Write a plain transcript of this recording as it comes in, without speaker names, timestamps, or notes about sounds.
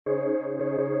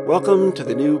Welcome to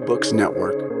the New Books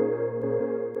Network.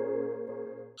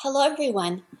 Hello,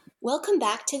 everyone. Welcome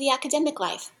back to The Academic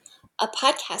Life, a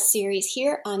podcast series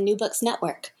here on New Books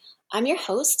Network. I'm your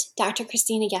host, Dr.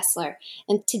 Christina Gessler,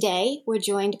 and today we're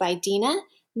joined by Dina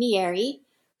Nayeri,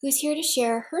 who's here to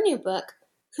share her new book,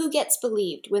 Who Gets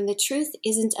Believed When the Truth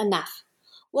Isn't Enough.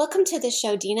 Welcome to the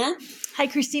show, Dina. Hi,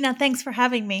 Christina. Thanks for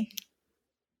having me.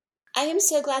 I am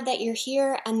so glad that you're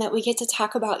here and that we get to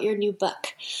talk about your new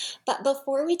book. But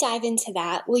before we dive into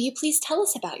that, will you please tell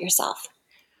us about yourself?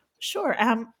 Sure.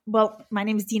 Well, my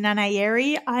name is Dina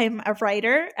Nayeri. I'm a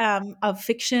writer of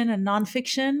fiction and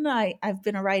nonfiction. I've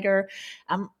been a writer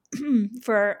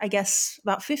for, I guess,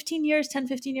 about 15 years, 10,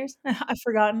 15 years. I've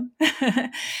forgotten.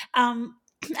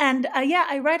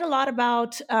 I write a lot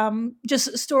about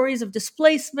just stories of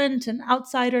displacement and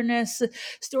outsiderness,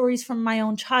 stories from my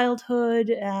own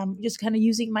childhood, just kind of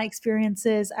using my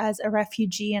experiences as a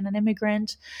refugee and an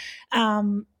immigrant,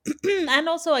 and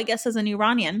also, I guess, as an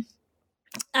Iranian.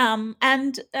 Now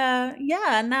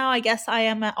I guess I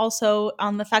am also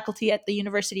on the faculty at the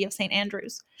University of St.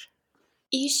 Andrews.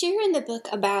 You share in the book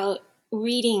about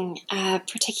reading,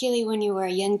 particularly when you were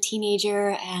a young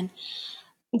teenager, and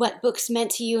what books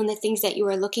meant to you and the things that you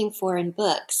were looking for in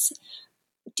books.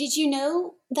 Did you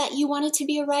know that you wanted to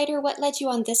be a writer? What led you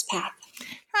on this path?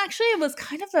 Actually, it was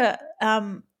kind of a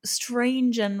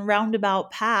strange and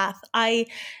roundabout path.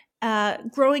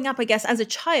 Growing up, I guess, as a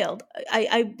child,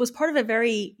 I was part of a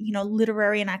very,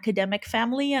 literary and academic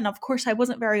family. And of course, I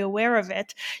wasn't very aware of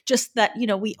it, just that,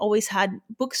 we always had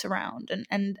books around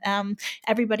and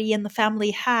everybody in the family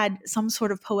had some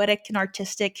sort of poetic and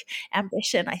artistic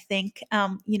ambition, I think.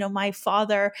 My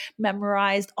father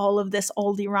memorized all of this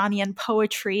old Iranian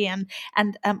poetry and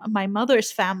my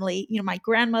mother's family, my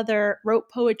grandmother wrote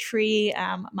poetry.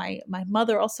 My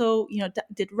mother also,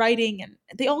 did writing, and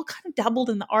they all kind of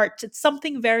dabbled in the arts. It's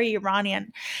something very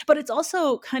Iranian, but it's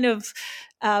also kind of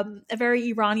a very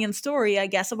Iranian story, I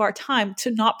guess, of our time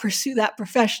to not pursue that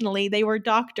professionally. They were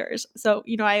doctors. So,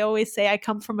 I always say I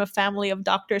come from a family of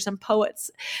doctors and poets,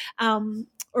 what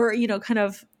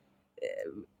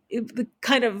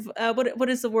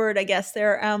is the word? I guess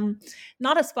they're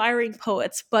not aspiring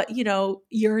poets, but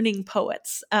yearning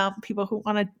poets, people who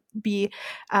want to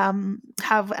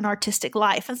have an artistic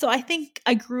life. And so I think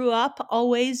I grew up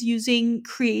always using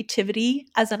creativity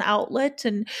as an outlet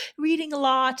and reading a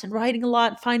lot and writing a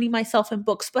lot, finding myself in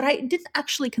books. But I didn't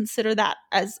actually consider that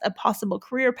as a possible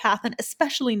career path, and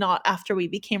especially not after we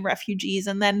became refugees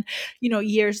and then,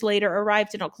 years later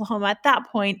arrived in Oklahoma. At that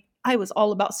point, I was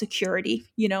all about security.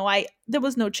 There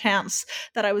was no chance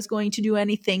that I was going to do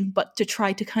anything but to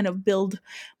try to kind of build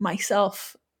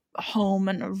myself home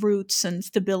and roots and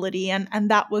stability. And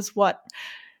that was what,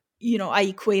 I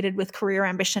equated with career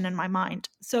ambition in my mind.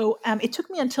 So it took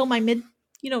me until my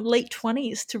late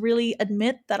 20s to really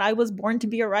admit that I was born to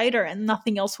be a writer and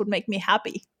nothing else would make me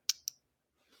happy.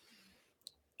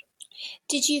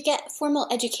 Did you get formal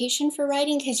education for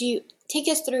writing? Because you take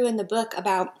us through in the book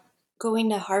about going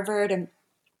to Harvard and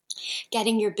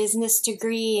getting your business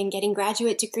degree and getting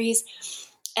graduate degrees,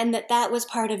 and that was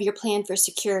part of your plan for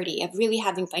security, of really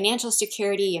having financial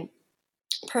security and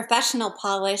professional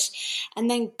polish,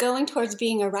 and then going towards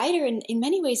being a writer in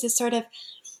many ways is sort of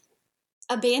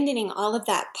abandoning all of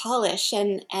that polish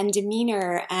and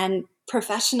demeanor and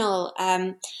professional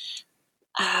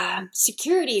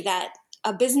security that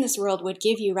a business world would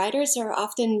give you. Writers are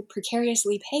often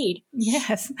precariously paid.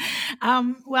 Yes.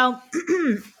 Well,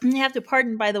 you have to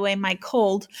pardon, by the way, my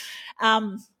cold.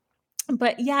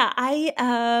 But yeah,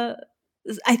 I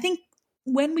think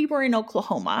when we were in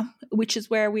Oklahoma, which is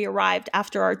where we arrived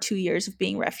after our 2 years of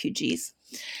being refugees,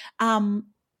 I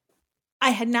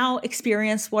had now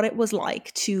experienced what it was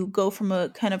like to go from a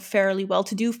kind of fairly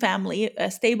well-to-do family,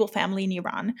 a stable family in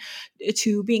Iran,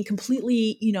 to being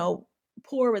completely,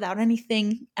 poor without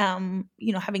anything,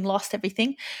 having lost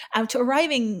everything, to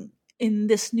arriving in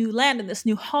this new land, in this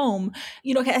new home,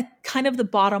 at kind of the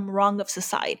bottom rung of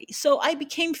society. So I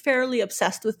became fairly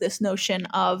obsessed with this notion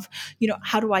of,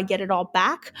 how do I get it all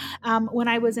back? When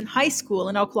I was in high school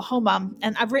in Oklahoma,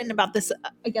 and I've written about this,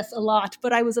 I guess, a lot,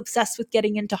 but I was obsessed with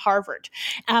getting into Harvard.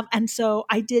 And so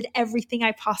I did everything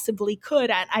I possibly could.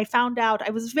 And I found out,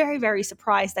 I was very, very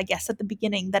surprised, I guess, at the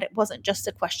beginning that it wasn't just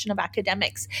a question of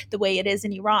academics the way it is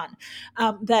in Iran.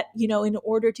 That, in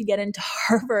order to get into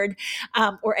Harvard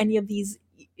or any of these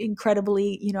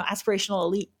incredibly, aspirational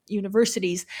elite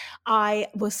universities, I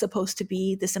was supposed to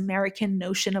be this American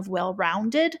notion of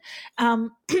well-rounded,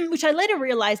 which I later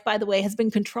realized, by the way, has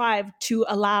been contrived to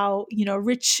allow,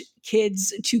 rich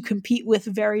kids to compete with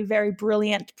very, very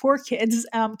brilliant poor kids,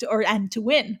 and to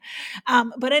win.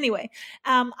 But anyway,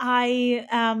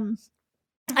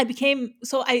 I became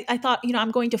so I thought,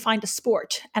 I'm going to find a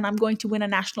sport and I'm going to win a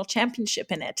national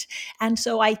championship in it. And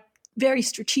so I very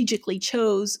strategically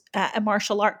chose a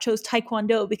martial art, chose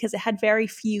Taekwondo, because it had very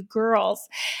few girls,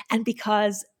 and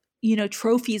because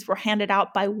trophies were handed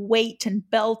out by weight and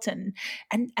belt and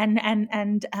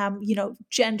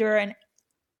gender and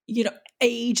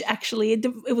age. Actually,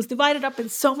 it was divided up in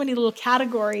so many little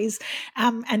categories,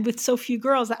 and with so few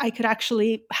girls that I could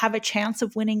actually have a chance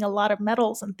of winning a lot of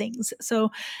medals and things. So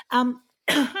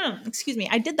excuse me,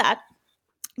 I did that,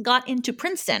 got into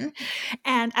Princeton,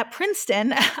 and at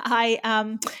Princeton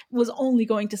I was only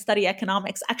going to study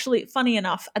economics. Actually, funny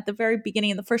enough, at the very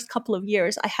beginning, in the first couple of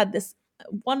years, I had this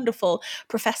wonderful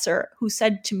professor who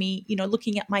said to me,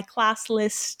 looking at my class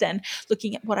list and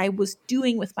looking at what I was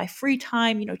doing with my free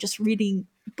time, just reading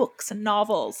books and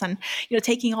novels and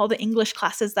taking all the English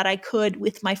classes that I could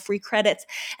with my free credits,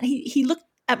 and he looked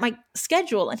at my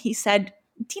schedule and he said,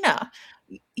 "Tina,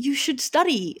 you should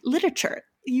study literature.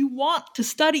 You want to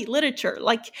study literature."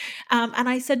 And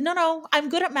I said, no, I'm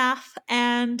good at math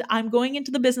and I'm going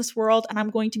into the business world and I'm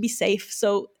going to be safe.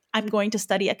 So I'm going to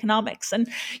study economics. And,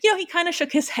 he kind of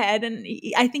shook his head, and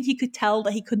I think he could tell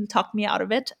that he couldn't talk me out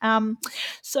of it.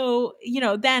 So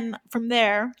then from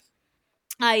there,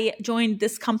 I joined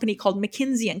this company called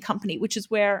McKinsey and Company, which is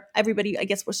where everybody, I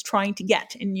guess, was trying to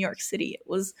get in New York City. It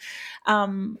was,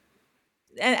 and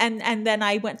then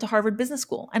I went to Harvard Business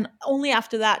School, and only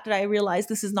after that did I realize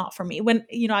this is not for me. When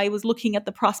I was looking at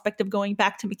the prospect of going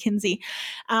back to McKinsey,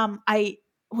 I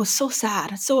was so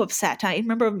sad, so upset. I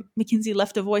remember McKinsey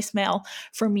left a voicemail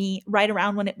for me right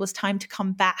around when it was time to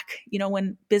come back,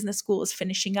 when business school was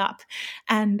finishing up.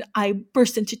 And I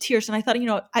burst into tears, and I thought,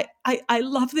 I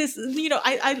love this.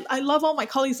 I love all my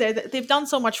colleagues there. They've done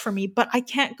so much for me, but I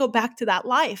can't go back to that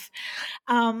life.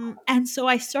 And so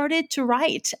I started to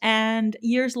write. And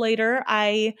years later,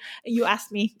 you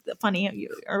asked me,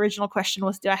 your original question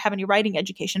was, did I have any writing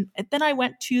education? And then I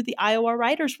went to the Iowa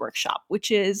Writers Workshop,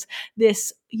 which is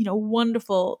this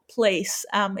wonderful place.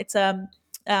 It's an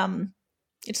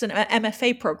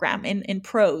MFA program in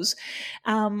prose.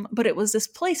 But it was this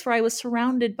place where I was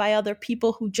surrounded by other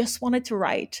people who just wanted to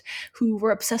write, who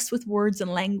were obsessed with words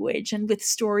and language and with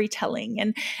storytelling.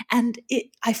 And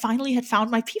I finally had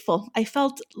found my people. I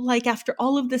felt like after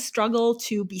all of this struggle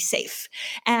to be safe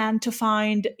and to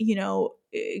find,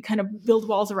 kind of build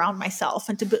walls around myself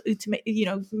and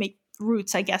to make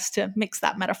roots, I guess, to mix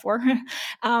that metaphor.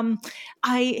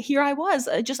 I was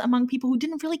just among people who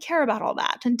didn't really care about all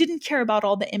that and didn't care about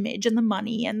all the image and the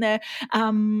money and the,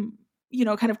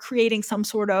 kind of creating some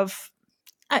sort of,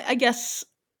 I guess,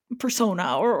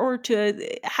 persona or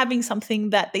to having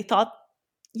something that they thought,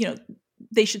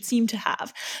 they should seem to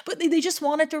have, but they just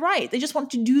wanted to write. They just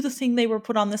wanted to do the thing they were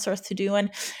put on this earth to do, and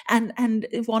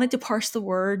wanted to parse the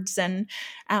words and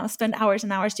spend hours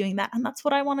and hours doing that. And that's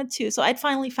what I wanted to. So I'd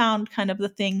finally found kind of the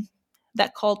thing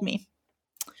that called me.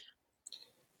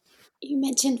 You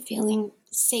mentioned feeling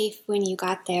safe when you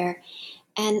got there,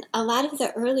 and a lot of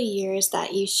the early years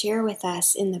that you share with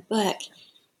us in the book,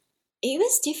 it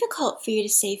was difficult for you to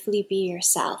safely be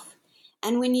yourself.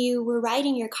 And when you were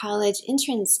writing your college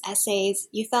entrance essays,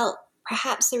 you felt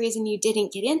perhaps the reason you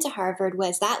didn't get into Harvard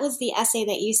was that was the essay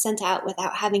that you sent out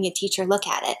without having a teacher look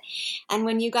at it. And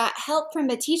when you got help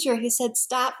from a teacher who said,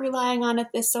 stop relying on a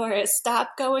thesaurus,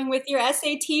 stop going with your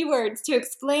SAT words to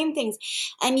explain things,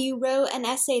 and you wrote an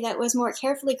essay that was more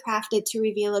carefully crafted to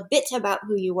reveal a bit about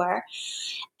who you were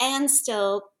and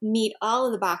still meet all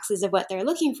of the boxes of what they're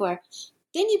looking for,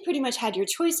 then you pretty much had your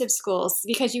choice of schools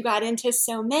because you got into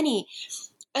so many.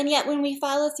 And yet when we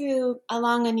follow through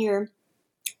along on your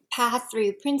path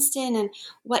through Princeton and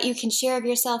what you can share of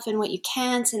yourself and what you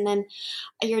can't, and then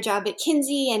your job at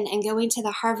Kinsey and going to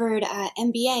the Harvard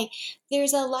MBA,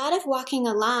 there's a lot of walking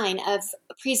a line of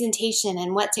presentation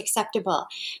and what's acceptable.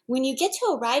 When you get to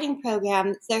a writing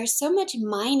program, there's so much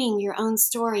mining your own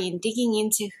story and digging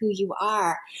into who you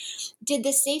are. Did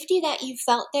the safety that you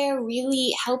felt there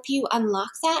really help you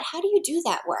unlock that? How do you do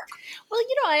that work? Well,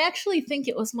 I actually think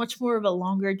it was much more of a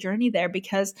longer journey there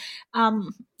because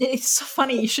it's so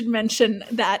funny you should mention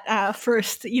that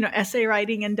first, essay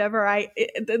writing endeavor.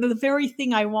 The very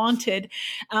thing I wanted,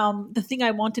 the thing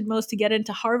I wanted most to get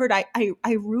into Harvard,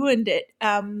 I ruined it,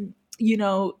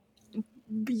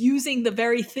 using the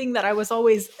very thing that I was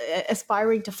always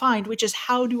aspiring to find, which is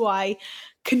how do I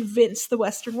convince the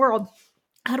Western world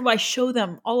how do I show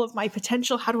them all of my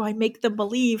potential? How do I make them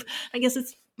believe? I guess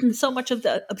it's so much of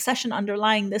the obsession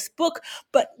underlying this book,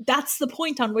 but that's the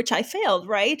point on which I failed,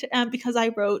 right? Because I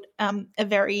wrote a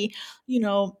very,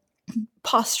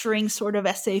 posturing sort of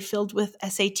essay filled with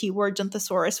SAT words and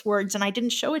thesaurus words, and I didn't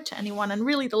show it to anyone. And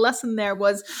really the lesson there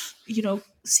was,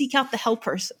 seek out the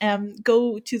helpers,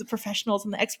 go to the professionals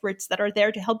and the experts that are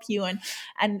there to help you,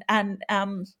 and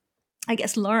I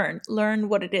guess learn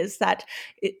what it is that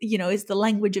is the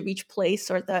language of each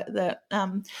place, or the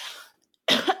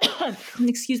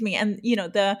excuse me, and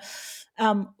the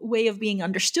way of being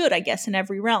understood, I guess, in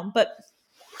every realm.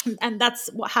 And that's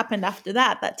what happened after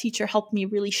that. That teacher helped me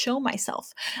really show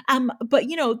myself. But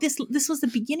this was the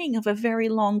beginning of a very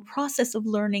long process of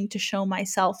learning to show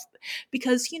myself,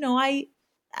 because I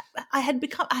had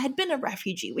been a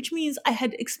refugee, which means I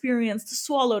had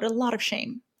swallowed a lot of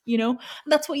shame.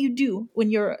 That's what you do when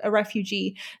you're a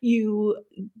refugee. You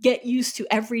get used to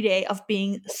every day of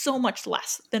being so much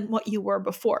less than what you were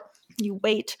before. You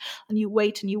wait and you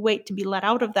wait and you wait to be let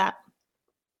out of that.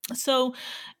 So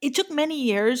it took many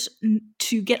years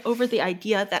to get over the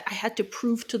idea that I had to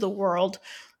prove to the world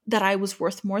that I was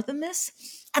worth more than this.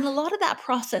 And a lot of that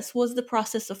process was the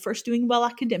process of first doing well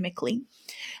academically,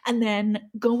 and then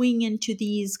going into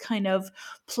these kind of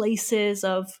places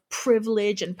of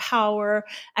privilege and power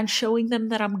and showing them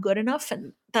that I'm good enough.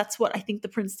 And that's what I think the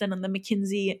Princeton and the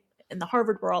McKinsey and the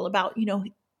Harvard were all about.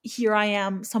 Here I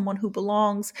am, someone who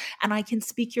belongs, and I can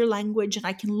speak your language, and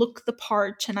I can look the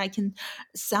part, and I can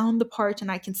sound the part,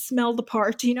 and I can smell the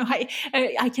part.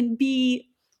 I can be,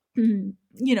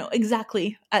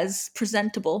 exactly as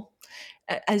presentable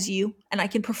as you, and I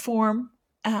can perform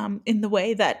in the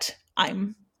way that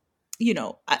I'm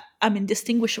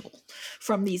indistinguishable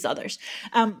from these others.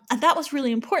 And that was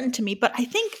really important to me. But I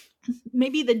think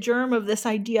maybe the germ of this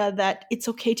idea that it's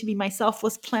okay to be myself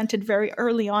was planted very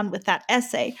early on with that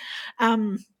essay.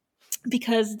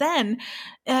 Because then,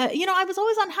 I was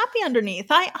always unhappy underneath.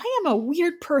 I am a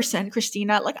weird person,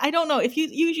 Christina. Like, I don't know, if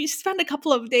you spend a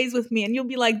couple of days with me and you'll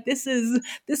be like,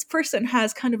 this person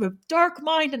has kind of a dark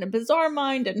mind and a bizarre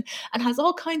mind and has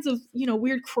all kinds of,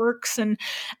 weird quirks. And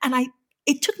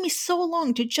it took me so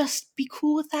long to just be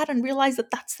cool with that and realize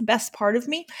that that's the best part of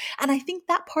me. And I think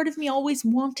that part of me always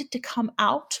wanted to come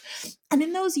out. And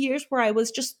in those years where I was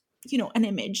just, an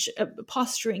image,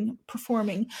 posturing,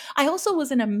 performing, I also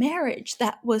was in a marriage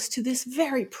that was to this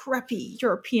very preppy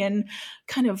European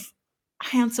kind of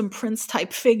handsome prince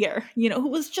type figure, who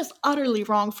was just utterly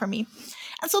wrong for me.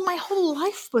 And so my whole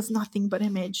life was nothing but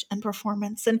image and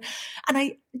performance, and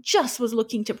I just was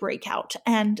looking to break out.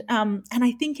 And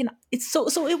I think it's so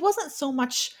it wasn't so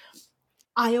much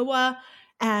Iowa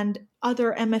and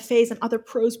other MFAs and other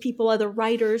prose people, other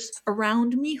writers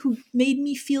around me who made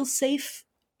me feel safe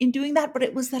in doing that, but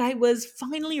it was that I was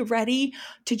finally ready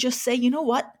to just say, you know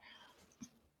what,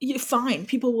 fine,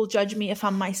 people will judge me if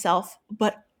I'm myself,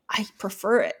 but I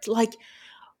prefer it. Like,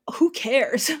 who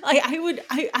cares?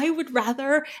 I would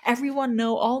rather everyone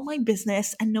know all my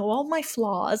business and know all my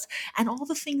flaws and all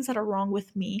the things that are wrong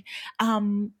with me,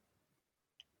 and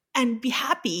be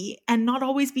happy and not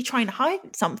always be trying to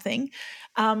hide something,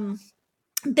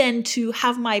 than to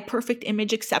have my perfect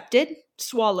image accepted,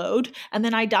 swallowed, and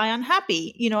then I die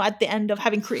unhappy, at the end of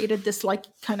having created this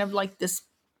kind of this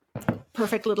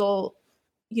perfect little,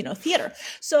 theater.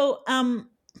 So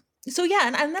yeah,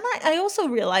 and then I also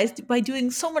realized by doing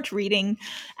so much reading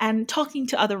and talking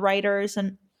to other writers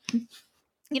and,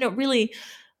 really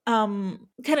kind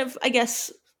of, I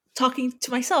guess, talking to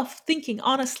myself, thinking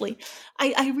honestly,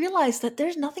 I realized that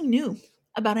there's nothing new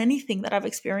about anything that I've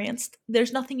experienced.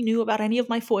 There's nothing new about any of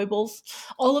my foibles.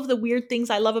 All of the weird things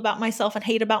I love about myself and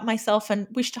hate about myself and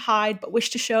wish to hide but wish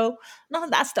to show, none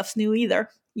of that stuff's new either.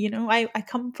 I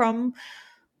come from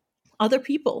other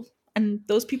people, and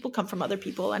those people come from other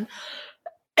people, and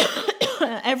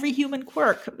every human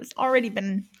quirk has already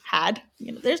been had.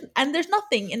 There's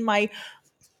nothing in my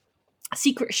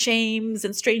secret shames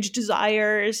and strange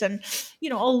desires and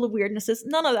all the weirdnesses.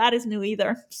 None of that is new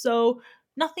either. So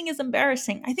nothing is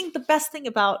embarrassing. I think the best thing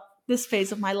about this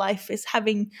phase of my life is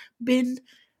having been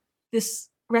this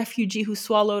refugee who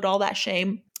swallowed all that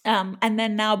shame, and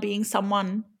then now being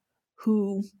someone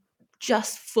who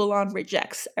just full on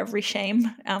rejects every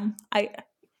shame. I'm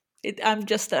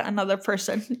just another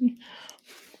person.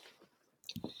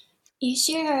 You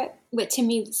share what to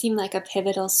me seemed like a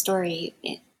pivotal story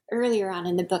earlier on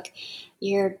in the book.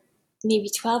 You're maybe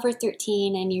 12 or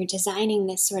 13 and you're designing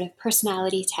this sort of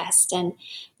personality test, and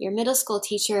your middle school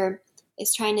teacher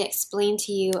is trying to explain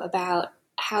to you about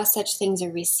how such things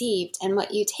are received. And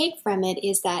what you take from it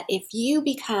is that if you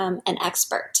become an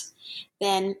expert,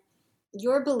 then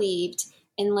you're believed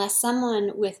unless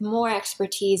someone with more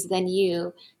expertise than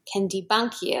you can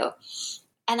debunk you.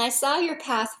 And I saw your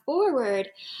path forward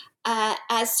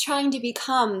as trying to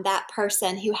become that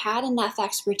person who had enough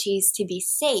expertise to be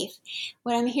safe.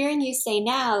 What I'm hearing you say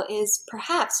now is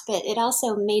perhaps, but it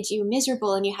also made you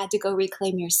miserable and you had to go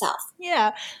reclaim yourself.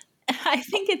 Yeah. I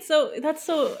think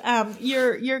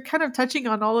you're kind of touching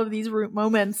on all of these root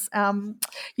moments,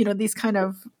 these kind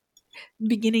of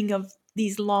beginning of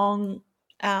these long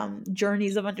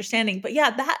journeys of understanding. But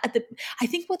yeah, I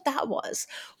think what that was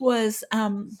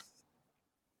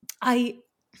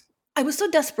I was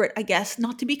so desperate, I guess,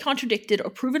 not to be contradicted or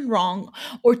proven wrong,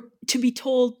 or to be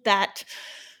told that,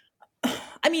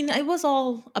 it was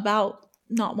all about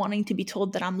not wanting to be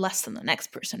told that I'm less than the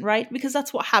next person, right? Because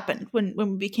that's what happened when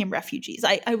we became refugees.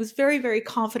 I was very, very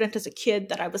confident as a kid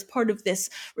that I was part of this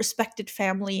respected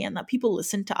family and that people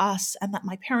listened to us and that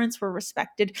my parents were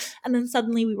respected. And then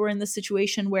suddenly we were in this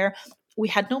situation where we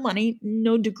had no money,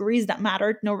 no degrees that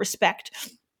mattered, no respect.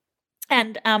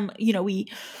 And,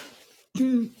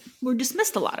 we were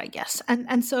dismissed a lot, I guess.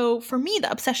 And so for me,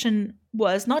 the obsession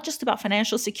was not just about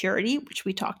financial security, which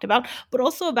we talked about, but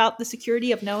also about the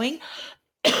security of knowing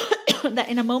that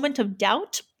in a moment of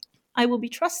doubt, I will be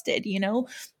trusted, In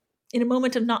a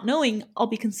moment of not knowing, I'll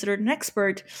be considered an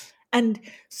expert. And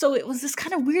so it was this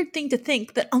kind of weird thing to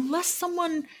think that unless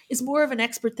someone is more of an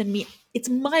expert than me, it's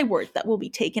my word that will be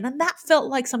taken. And that felt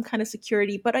like some kind of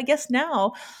security. But I guess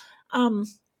now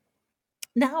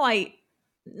I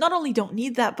not only don't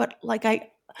need that, but like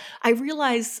I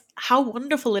realize how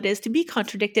wonderful it is to be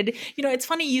contradicted. It's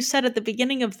funny, you said at the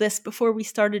beginning of this, before we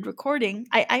started recording,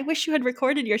 I wish you had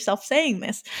recorded yourself saying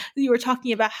this. You were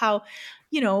talking about how,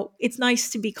 it's nice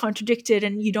to be contradicted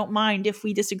and you don't mind if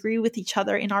we disagree with each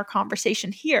other in our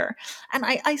conversation here. And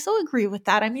I so agree with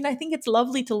that. I think it's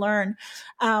lovely to learn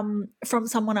from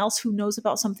someone else who knows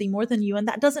about something more than you. And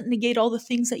that doesn't negate all the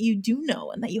things that you do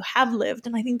know and that you have lived.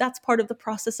 And I think that's part of the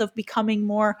process of becoming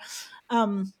more,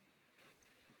 I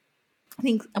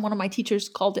think one of my teachers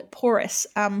called it porous,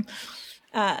 more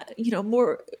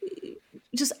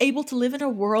just able to live in a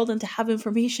world and to have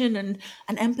information and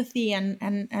empathy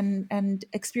and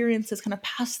experiences kind of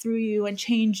pass through you and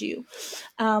change you.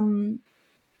 And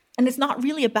it's not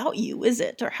really about you, is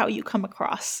it? Or how you come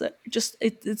across.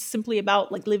 It's simply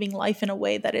about like living life in a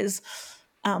way that is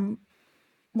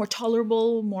more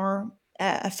tolerable, more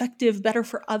effective, better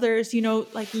for others.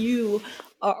 Like you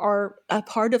are a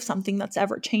part of something that's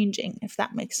ever changing, if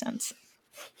that makes sense.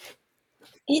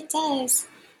 It does.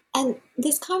 And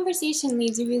this conversation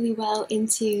leads really well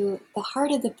into the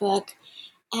heart of the book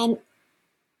and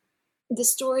the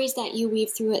stories that you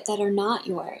weave through it that are not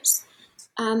yours.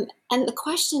 And the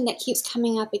question that keeps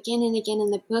coming up again and again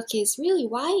in the book is really,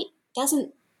 why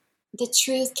doesn't the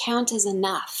truth count as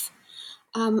enough?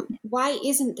 Why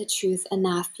isn't the truth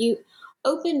enough? You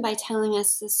open by telling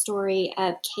us the story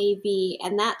of KV,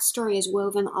 and that story is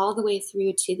woven all the way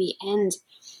through to the end.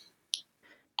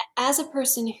 As a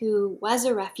person who was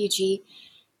a refugee,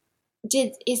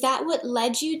 is that what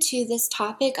led you to this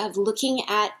topic of looking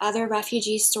at other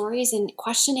refugee stories and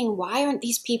questioning why aren't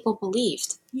these people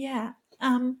believed? Yeah.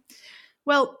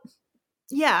 Well,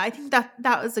 yeah, I think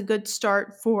that was a good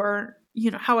start for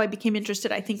how I became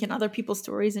interested, I think, in other people's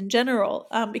stories in general.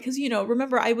 Because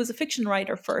remember, I was a fiction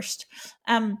writer first,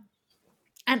 and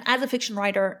as a fiction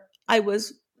writer, it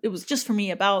was just for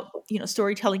me about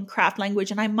storytelling, craft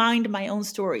language, and I mined my own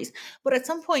stories. But at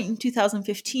some point in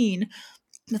 2015,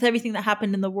 with everything that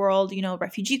happened in the world,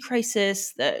 refugee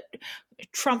crisis, the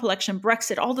Trump election,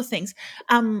 Brexit, all the things,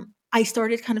 I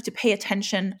started kind of to pay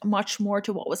attention much more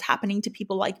to what was happening to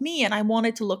people like me, and I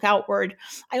wanted to look outward.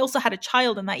 I also had a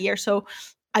child in that year, so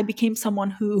I became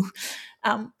someone who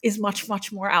is much,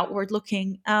 much more outward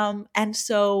looking. And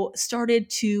so started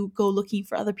to go looking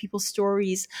for other people's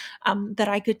stories that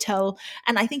I could tell.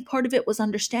 And I think part of it was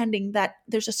understanding that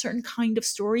there's a certain kind of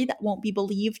story that won't be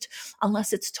believed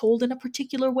unless it's told in a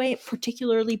particular way,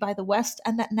 particularly by the West,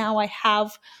 and that now I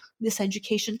have this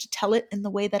education to tell it in the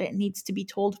way that it needs to be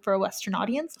told for a Western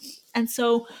audience. And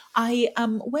so I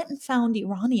went and found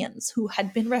Iranians who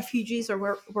had been refugees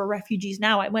or were refugees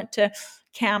now. I went to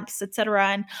camps,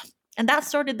 etc. And that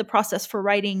started the process for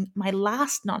writing my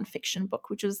last nonfiction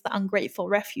book, which was The Ungrateful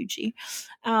Refugee.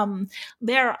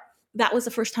 That was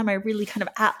the first time I really kind of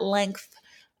at length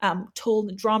told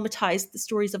and dramatized the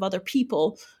stories of other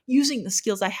people using the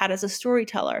skills I had as a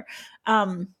storyteller.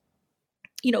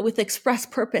 With the express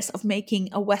purpose of making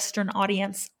a Western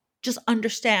audience just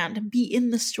understand, be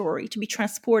in the story, to be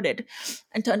transported,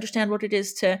 and to understand what it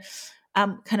is to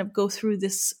kind of go through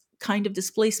this kind of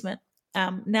displacement.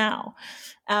 now.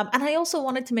 And I also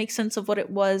wanted to make sense of what it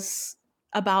was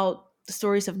about the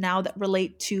stories of now that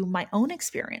relate to my own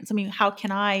experience. I mean, how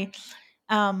can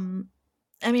um,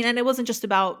 and it wasn't just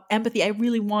about empathy. I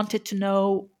really wanted to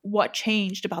know what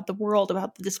changed about the world,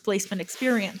 about the displacement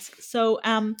experience. So,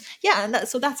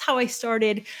 so that's how I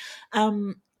started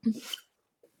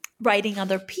writing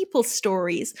other people's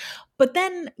stories. But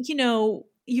then,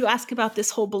 you ask about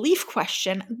this whole belief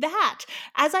question, that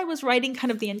as I was writing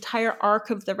kind of the entire arc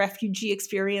of the refugee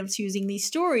experience using these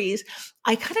stories,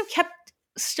 I kind of kept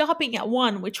stopping at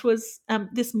one, which was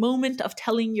this moment of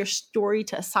telling your story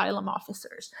to asylum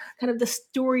officers, kind of the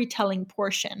storytelling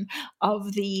portion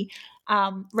of the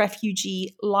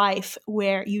refugee life,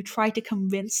 where you try to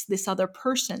convince this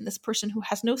person who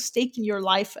has no stake in your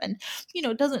life and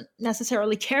doesn't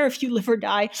necessarily care if you live or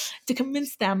die, to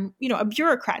convince them, a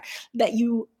bureaucrat, that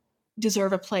you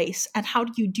deserve a place. And how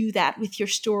do you do that with your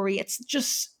story? It's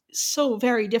just so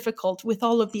very difficult, with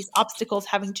all of these obstacles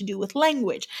having to do with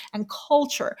language and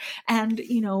culture and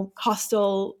a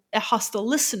hostile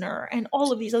listener and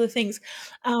all of these other things.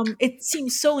 It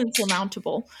seems so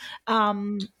insurmountable.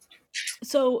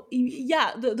 So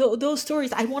yeah, those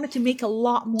stories, I wanted to make a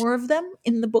lot more of them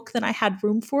in the book than I had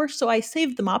room for, so I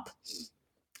saved them up.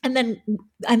 And then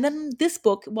this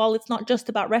book, while it's not just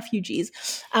about refugees,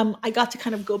 I got to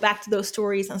kind of go back to those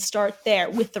stories and start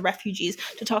there with the refugees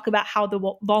to talk about how the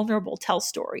vulnerable tell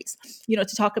stories.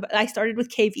 I started with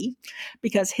KV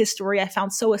because his story I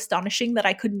found so astonishing that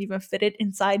I couldn't even fit it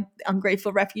inside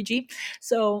Ungrateful Refugee.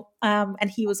 So,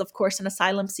 and he was, of course, an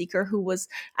asylum seeker who was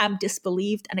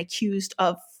disbelieved and accused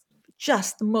of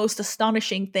just the most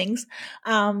astonishing things.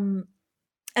 And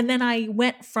then I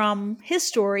went from his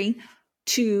story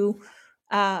to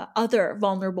other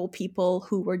vulnerable people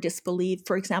who were disbelieved.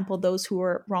 For example, those who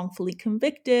were wrongfully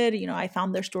convicted. I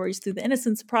found their stories through the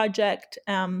Innocence Project,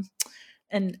 and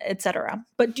etc.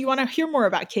 But do you want to hear more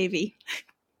about KV?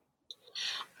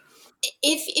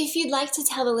 If you'd like to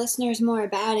tell the listeners more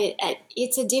about it,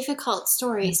 it's a difficult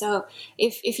story. So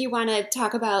if you want to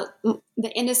talk about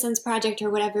the Innocence Project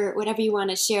or whatever you want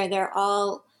to share, they're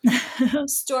all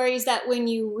stories that when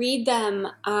you read them,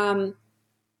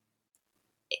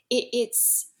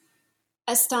 it's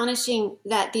astonishing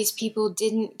that these people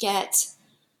didn't get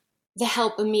the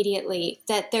help immediately,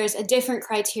 that there's a different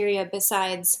criteria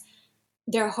besides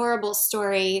their horrible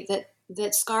story,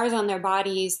 that scars on their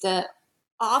bodies, the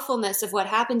awfulness of what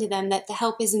happened to them, that the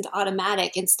help isn't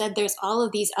automatic. Instead, there's all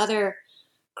of these other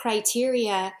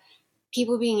criteria,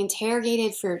 people being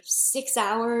interrogated for 6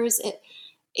 hours.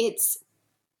 It's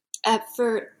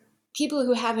for people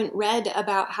who haven't read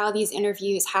about how these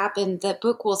interviews happen, the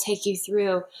book will take you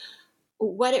through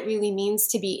what it really means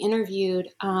to be interviewed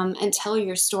and tell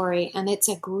your story. And it's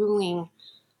a gruesome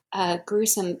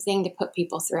thing to put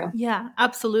people through. Yeah,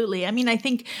 absolutely. I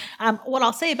think what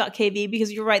I'll say about KV,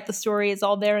 because you're right, the story is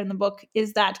all there in the book,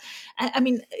 is that,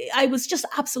 I was just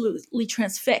absolutely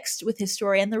transfixed with his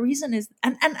story. And the reason is,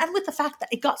 and with the fact that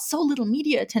it got so little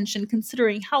media attention,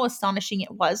 considering how astonishing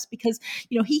it was, because,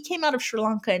 he came out of Sri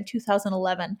Lanka in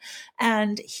 2011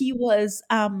 and he was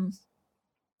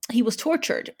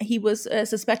tortured. He was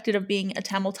suspected of being a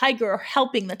Tamil Tiger or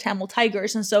helping the Tamil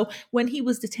Tigers. And so when he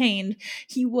was detained,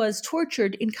 he was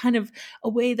tortured in kind of a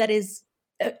way that is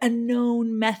a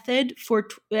known method for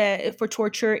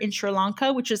torture in Sri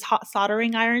Lanka, which is hot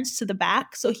soldering irons to the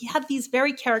back. So he had these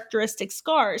very characteristic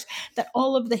scars that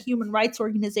all of the human rights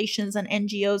organizations and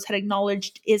NGOs had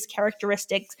acknowledged is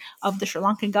characteristics of the Sri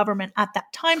Lankan government at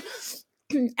that time.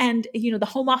 And, the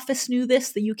Home Office knew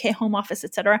this, the UK Home Office,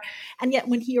 etc. And yet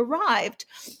when he arrived,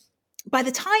 by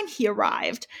the time he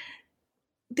arrived,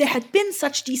 there had been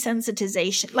such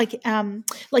desensitization, like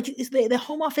the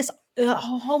Home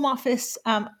Office,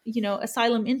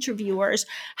 asylum interviewers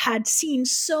had seen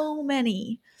so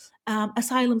many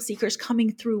asylum seekers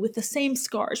coming through with the same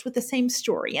scars, with the same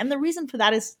story. And the reason for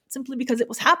that is simply because it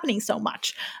was happening so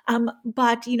much.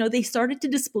 But they started to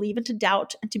disbelieve and to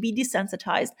doubt and to be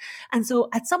desensitized. And so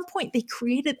at some point they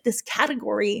created this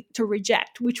category to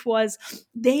reject, which was,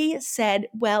 they said,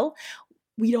 well,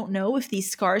 we don't know if these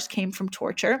scars came from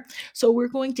torture, so we're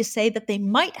going to say that they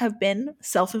might have been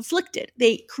self-inflicted.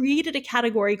 They created a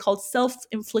category called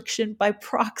self-infliction by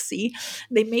proxy.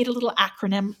 They made a little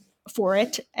acronym for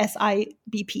it,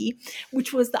 SIBP,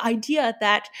 which was the idea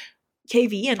that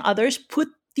KV and others put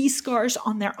these scars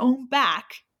on their own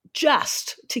back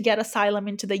just to get asylum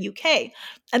into the UK.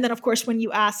 And then, of course, when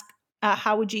you ask,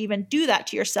 how would you even do that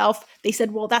to yourself? They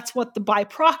said, well, that's what the by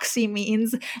proxy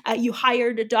means. You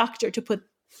hired a doctor to put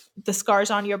the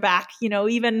scars on your back,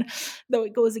 even though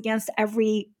it goes against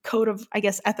every code of,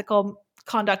 ethical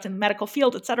conduct in the medical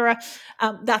field, etc.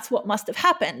 That's what must have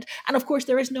happened. And of course,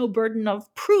 there is no burden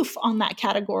of proof on that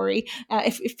category.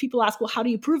 If people ask, well, how do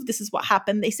you prove this is what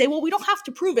happened? They say, well, we don't have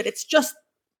to prove it. It's just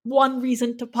one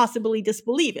reason to possibly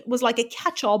disbelieve. It was like a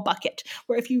catch-all bucket,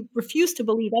 where if you refuse to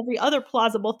believe every other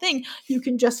plausible thing, you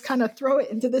can just kind of throw it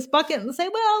into this bucket and say,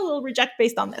 well, we'll reject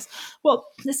based on this. Well,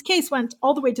 this case went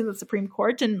all the way to the Supreme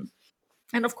Court, and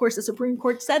of course, the Supreme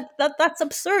Court said that that's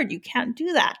absurd. You can't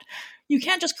do that. You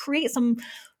can't just create some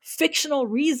fictional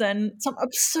reason, some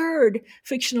absurd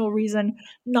fictional reason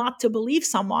not to believe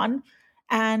someone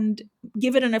and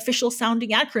give it an official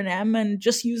sounding acronym and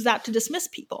just use that to dismiss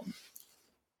people.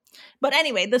 But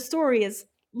anyway, the story is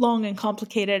long and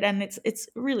complicated, and it's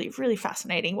really, really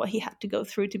fascinating what he had to go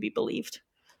through to be believed.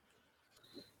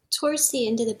 Towards the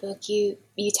end of the book, you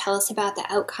tell us about the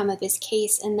outcome of his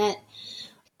case, and that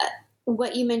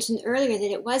what you mentioned earlier,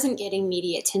 that it wasn't getting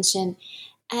media attention,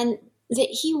 and that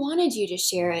he wanted you to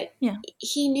share it. Yeah.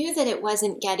 He knew that it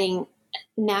wasn't getting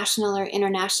national or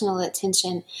international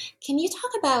attention. Can you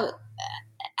talk about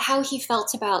how he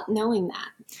felt about knowing that?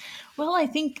 Well, I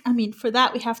think, for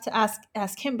that we have to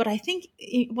ask him. But I think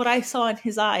what I saw in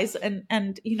his eyes and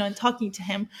in talking to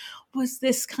him was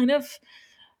this kind of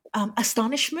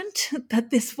astonishment that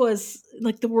this was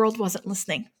like the world wasn't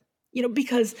listening.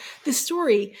 Because the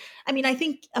story, I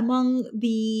think among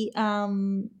the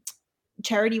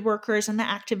charity workers and the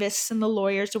activists and the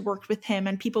lawyers who worked with him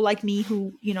and people like me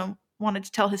who, wanted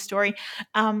to tell his story,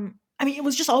 it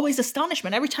was just always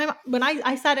astonishment. Every time when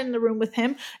I sat in the room with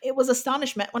him, it was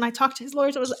astonishment. When I talked to his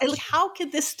lawyers, it was like, how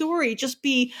could this story just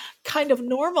be kind of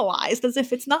normalized as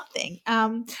if it's nothing?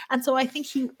 And so I think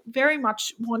he very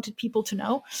much wanted people to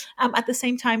know. At the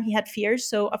same time, he had fears.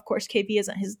 So of course, KB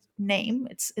isn't his name.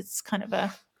 It's kind of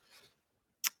a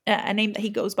name that he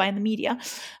goes by in the media.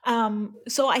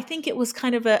 So I think it was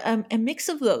kind of a mix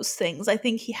of those things. I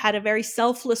think he had a very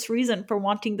selfless reason for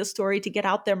wanting the story to get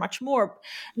out there much more,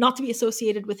 not to be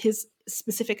associated with his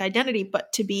specific identity,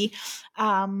 but to be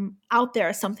out there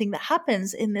as something that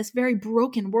happens in this very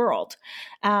broken world.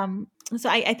 So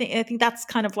I think that's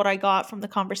kind of what I got from the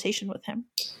conversation with him.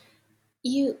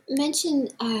 You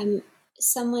mentioned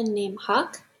someone named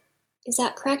Huck. Is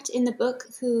that correct, in the book,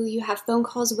 who you have phone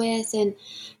calls with, and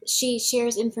she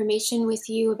shares information with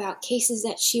you about cases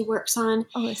that she works on?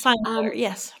 Oh, asylum lawyer,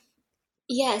 yes.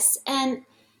 Yes, and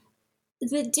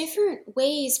the different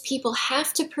ways people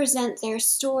have to present their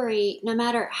story, no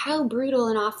matter how brutal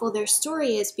and awful their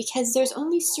story is, because there's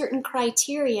only certain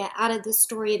criteria out of the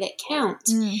story that count.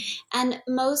 And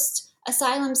most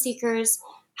asylum seekers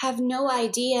have no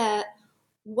idea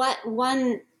what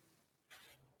one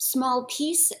small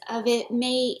piece of it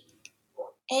may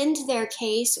end their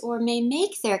case or may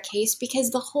make their case, because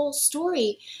the whole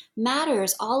story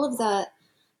matters. All of the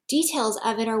details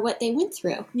of it are what they went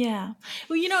through. Yeah.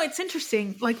 Well, it's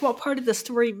interesting, like what part of the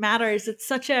story matters.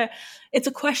 It's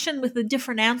a question with a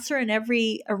different answer in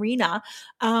every arena.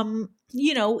 In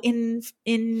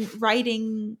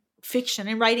writing fiction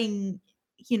and writing,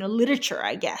 literature,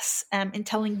 I guess, in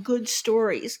telling good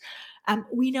stories,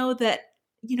 we know that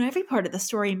every part of the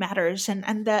story matters,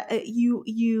 and that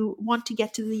you want to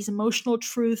get to these emotional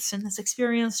truths and this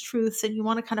experience truths, and you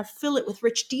want to kind of fill it with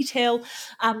rich detail.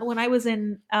 When I was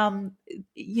in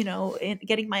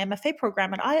getting my MFA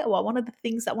program at Iowa, one of the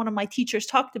things that one of my teachers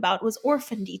talked about was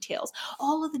orphan details,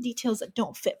 all of the details that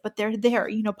don't fit, but they're there,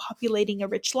 populating a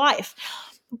rich life.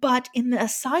 But in the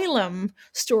asylum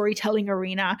storytelling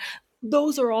arena,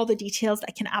 those are all the details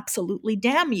that can absolutely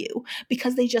damn you,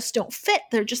 because they just don't fit.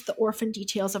 They're just the orphan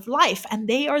details of life. And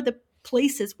they are the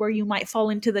places where you might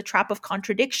fall into the trap of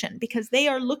contradiction, because they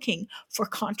are looking for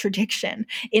contradiction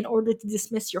in order to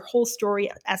dismiss your whole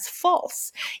story as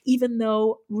false, even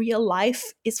though real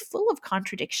life is full of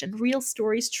contradiction. Real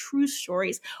stories, true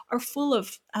stories, are full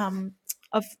of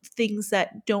things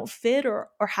that don't fit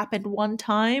or happened one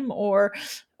time or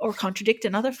contradict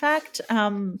another fact.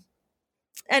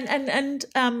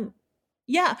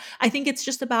 Yeah, I think it's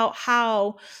just about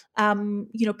how,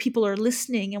 people are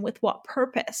listening and with what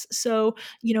purpose. So,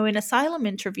 in asylum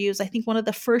interviews, I think one of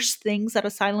the first things that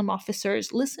asylum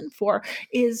officers listen for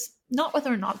is not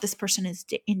whether or not this person is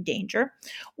in danger,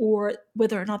 or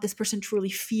whether or not this person truly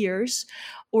fears,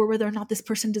 or whether or not this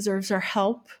person deserves our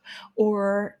help,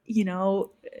 or,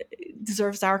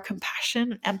 deserves our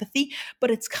compassion and empathy.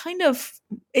 But it's kind of,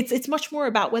 it's much more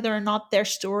about whether or not their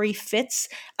story fits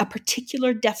a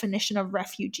particular definition of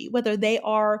refugee, whether they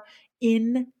are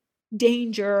in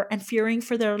danger and fearing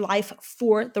for their life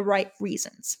for the right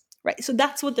reasons, right? So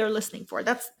that's what they're listening for.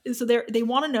 They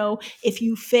want to know if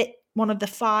you fit one of the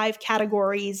 5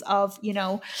 categories of,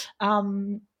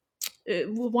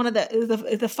 one of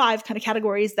the five kind of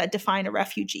categories that define a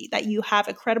refugee, that you have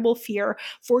a credible fear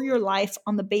for your life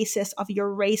on the basis of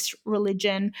your race,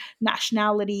 religion,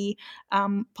 nationality,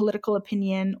 political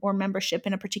opinion, or membership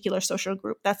in a particular social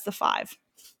group. That's the five.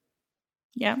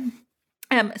 Yeah.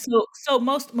 So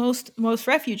most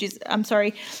refugees, I'm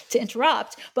sorry to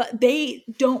interrupt, but they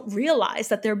don't realize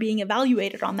that they're being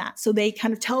evaluated on that. So they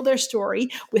kind of tell their story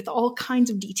with all kinds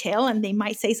of detail, and they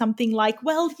might say something like,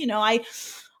 well, I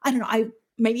don't know,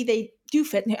 maybe they do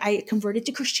fit. I converted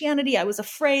to Christianity. I was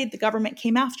afraid the government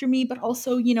came after me, but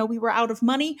also, we were out of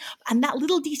money. And that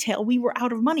little detail, we were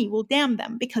out of money, will damn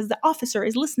them, because the officer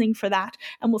is listening for that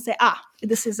and will say,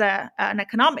 this is an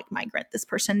economic migrant. This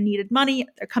person needed money.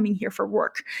 They're coming here for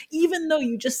work. Even though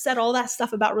you just said all that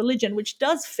stuff about religion, which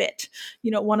does fit,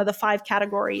 one of the five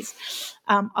categories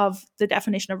of the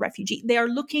definition of refugee. They are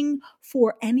looking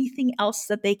for anything else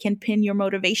that they can pin your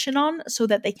motivation on so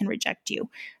that they can reject you.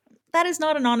 That is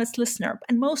not an honest listener.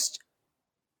 And most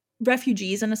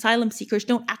refugees and asylum seekers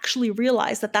don't actually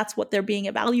realize that that's what they're being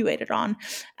evaluated on.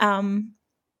 And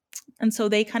so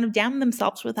they kind of damn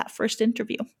themselves with that first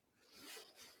interview.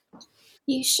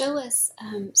 You show us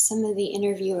some of the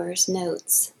interviewer's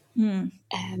notes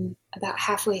about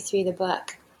halfway through the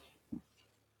book.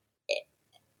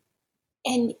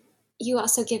 And you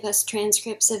also give us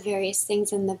transcripts of various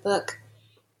things in the book.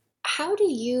 How do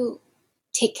you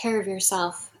take care of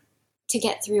yourself to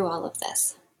get through all of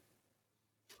this?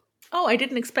 Oh, I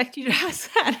didn't expect you to ask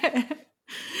that.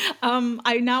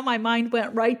 My mind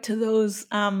went right to those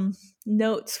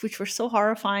notes, which were so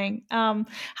horrifying.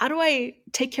 How do I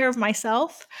take care of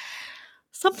myself?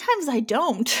 Sometimes I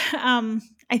don't.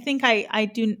 I think I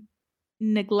do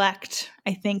neglect,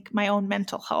 my own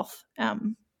mental health.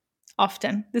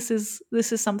 Often. This is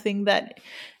something that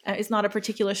is not a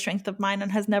particular strength of mine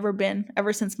and has never been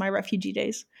ever since my refugee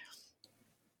days.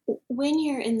 When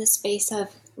you're in the space of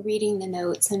reading the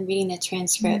notes and reading the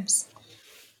transcripts,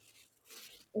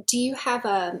 do you have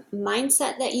a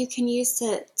mindset that you can use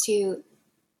to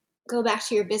go back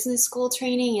to your business school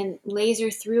training and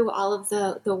laser through all of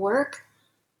the work?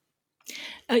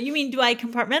 You mean, do I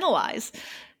compartmentalize?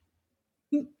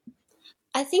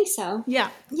 I think so. Yeah.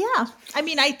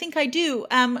 I think I do.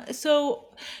 I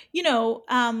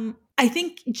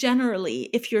think generally,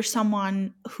 if you're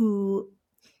someone who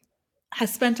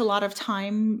has spent a lot of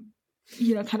time,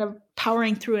 kind of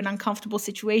powering through in uncomfortable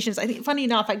situations. I think, funny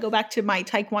enough, I go back to my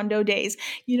Taekwondo days,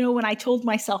 when I told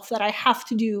myself that I have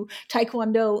to do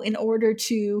Taekwondo in order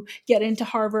to get into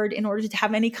Harvard, in order to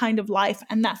have any kind of life.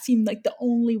 And that seemed like the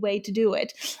only way to do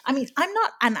it. I mean, I'm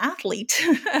not an athlete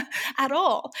at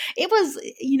all. It was,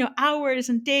 hours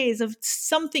and days of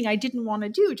something I didn't want to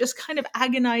do, just kind of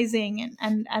agonizing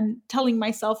and telling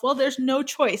myself, well, there's no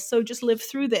choice. So just live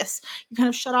through this. You kind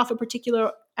of shut off a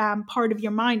particular part of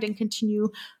your mind and continue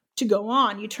to go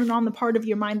on. You turn on the part of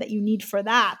your mind that you need for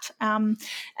that. I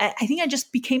think I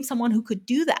just became someone who could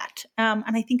do that. And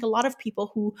I think a lot of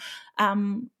people who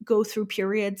go through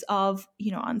periods of,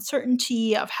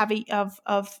 uncertainty, of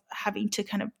having to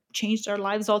kind of change their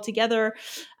lives altogether,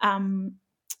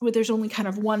 where there's only kind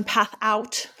of one path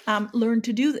out, learn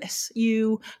to do this.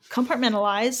 You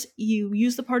compartmentalize, you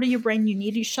use the part of your brain you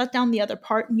need, you shut down the other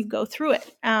part, and you go through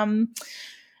it.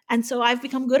 And so I've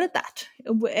become good at that.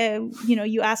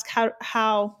 You ask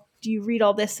how do you read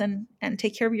all this and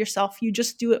take care of yourself? You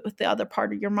just do it with the other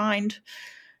part of your mind.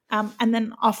 And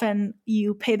then often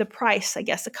you pay the price, I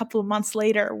guess, a couple of months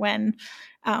later when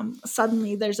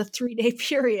suddenly there's a 3-day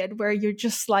period where you're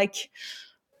just like,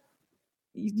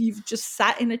 you've just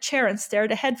sat in a chair and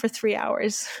stared ahead for 3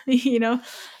 hours. I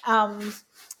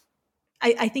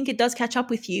think it does catch up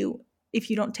with you if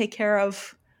you don't take care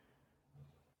of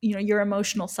your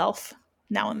emotional self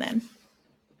now and then.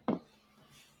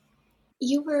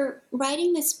 You were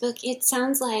writing this book, it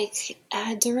sounds like,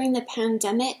 during the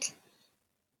pandemic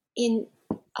in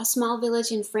a small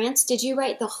village in France. Did you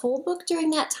write the whole book during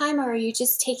that time, or are you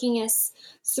just taking us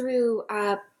through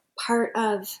part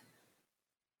of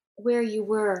where you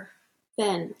were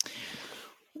then?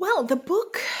 Well, the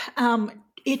book,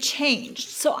 it changed.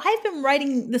 So I've been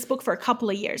writing this book for a couple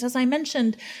of years. As I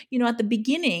mentioned, at the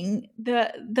beginning,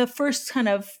 the first kind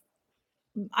of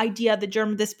idea, the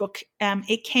germ of this book,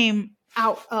 it came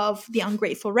out of The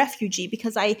Ungrateful Refugee,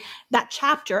 because that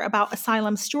chapter about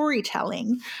asylum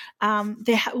storytelling,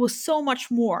 there was so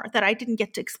much more that I didn't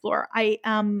get to explore.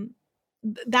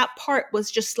 That part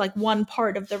was just like one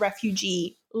part of the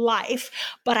refugee life,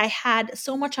 but I had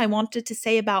so much I wanted to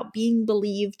say about being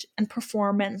believed and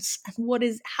performance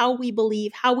and how we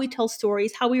believe, how we tell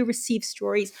stories, how we receive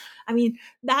stories. I mean,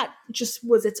 that just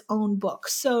was its own book.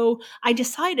 So I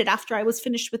decided after I was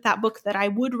finished with that book that I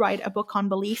would write a book on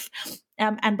belief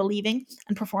and believing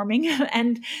and performing.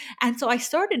 And so I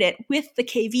started it with the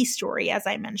KV story, as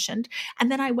I mentioned.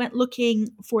 And then I went looking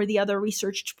for the other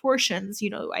researched portions.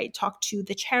 I talked to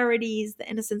the charities, the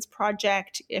Innocence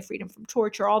Project, Freedom from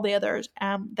Torture, all the others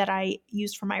that I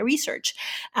used for my research.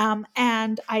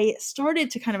 And I started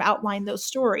to kind of outline those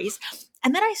stories.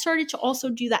 And then I started to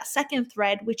also do that second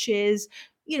thread, which is,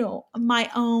 my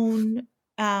own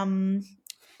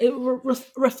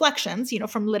reflections,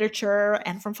 from literature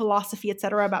and from philosophy,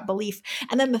 etc., about belief.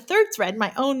 And then the third thread,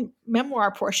 my own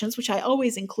memoir portions, which I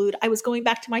always include, I was going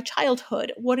back to my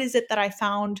childhood. What is it that I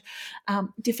found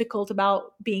difficult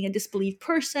about being a disbelieved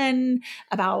person,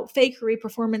 about fakery,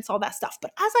 performance, all that stuff.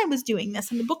 But as I was doing this,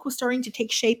 and the book was starting to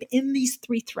take shape in these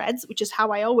three threads, which is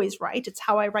how I always write. It's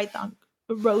how I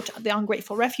wrote The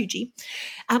Ungrateful Refugee,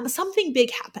 something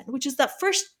big happened, which is that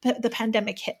first the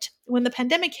pandemic hit. When the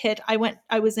pandemic hit, I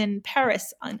was in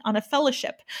Paris on a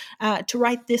fellowship to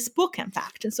write this book, in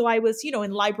fact. And so I was,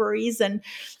 in libraries and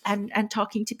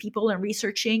talking to people and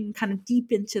researching kind of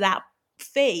deep into that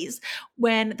phase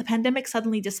when the pandemic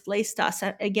suddenly displaced us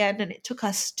again, and it took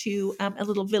us to a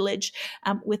little village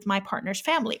with my partner's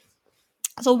family.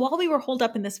 So while we were holed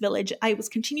up in this village, I was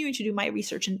continuing to do my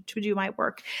research and to do my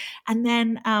work. And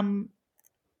then, and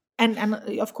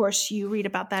of course, you read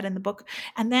about that in the book.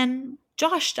 And then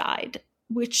Josh died,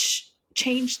 which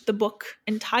changed the book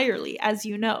entirely, as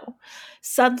you know.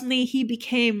 Suddenly, he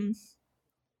became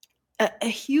a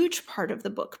huge part of the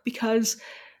book because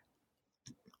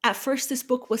at first, this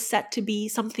book was set to be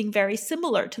something very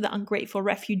similar to The Ungrateful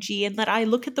Refugee, and that I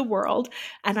look at the world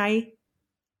and I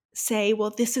say, well,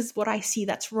 this is what I see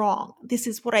that's wrong. This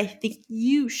is what I think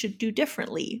you should do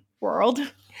differently, world.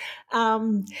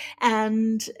 This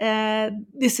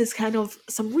is kind of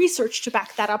some research to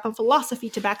back that up and philosophy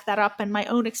to back that up and my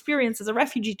own experience as a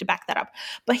refugee to back that up.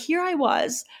 But here I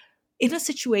was in a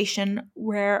situation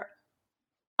where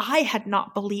I had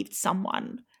not believed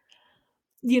someone.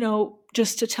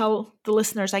 Just to tell the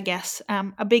listeners, I guess,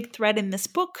 a big thread in this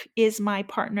book is my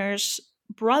partner's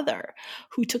brother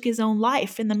who took his own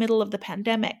life in the middle of the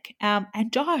pandemic.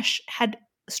 And Josh had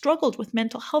struggled with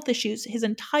mental health issues his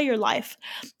entire life,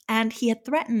 and he had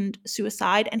threatened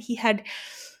suicide, and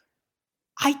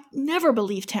I never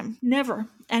believed him, never.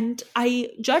 And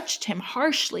I judged him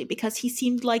harshly because he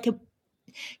seemed like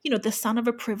the son of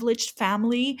a privileged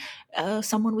family,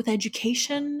 someone with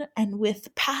education and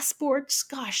with passports.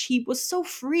 Gosh, he was so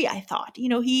free, I thought.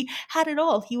 He had it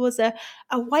all. He was a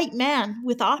white man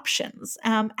with options.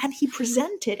 And he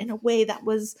presented in a way that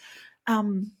was,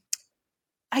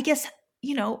 I guess,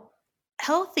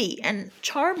 healthy and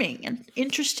charming and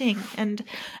interesting. And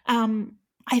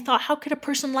I thought, how could a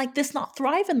person like this not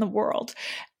thrive in the world?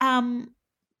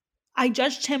 I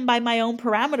judged him by my own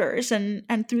parameters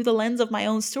and through the lens of my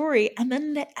own story. And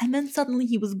then suddenly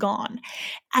he was gone.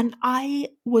 And I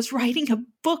was writing a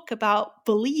book about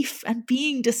belief and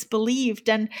being disbelieved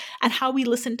and how we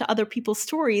listen to other people's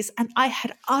stories. And I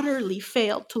utterly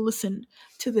failed to listen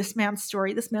to this man's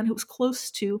story, this man who was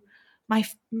close to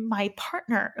my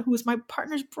partner, who was my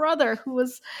partner's brother, who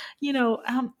was,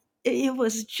 it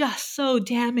was just so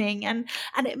damning. And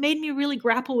it made me really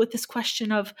grapple with this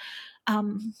question of,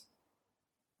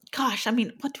 gosh, I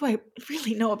mean, what do I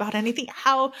really know about anything?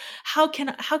 How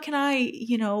can I,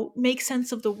 make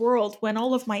sense of the world when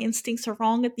all of my instincts are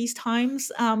wrong at these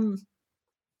times? And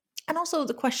also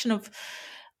the question of,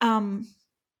 I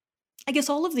guess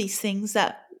all of these things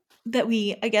that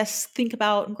we, I guess, think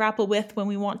about and grapple with when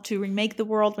we want to remake the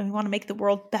world, when we want to make the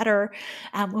world better,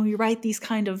 when we write these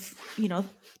kind of,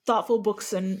 thoughtful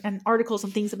books and articles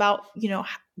and things about,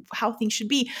 how things should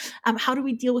be. How do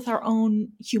we deal with our own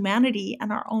humanity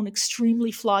and our own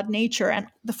extremely flawed nature and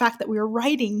the fact that we are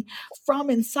writing from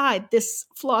inside this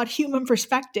flawed human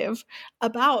perspective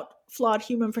about flawed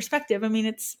human perspective? I mean,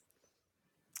 it's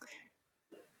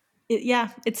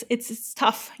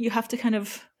tough. You have to kind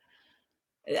of,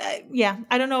 I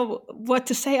don't know what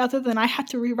to say other than I had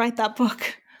to rewrite that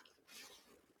book.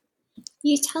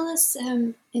 You tell us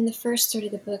in the first third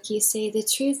of the book, you say the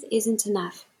truth isn't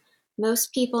enough.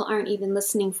 Most people aren't even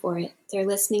listening for it. They're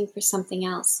listening for something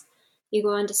else. You go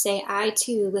on to say, I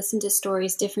too listen to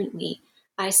stories differently.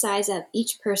 I size up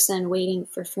each person waiting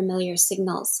for familiar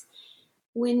signals.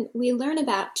 When we learn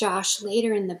about Josh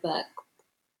later in the book,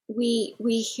 we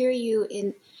hear you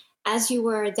in as you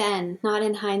were then, not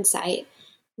in hindsight,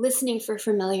 listening for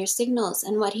familiar signals.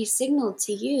 And what he signaled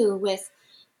to you with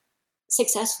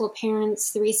successful parents,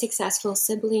 3 successful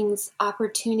siblings,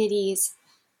 opportunities,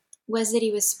 was that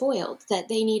he was spoiled, that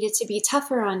they needed to be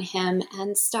tougher on him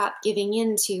and stop giving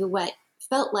in to what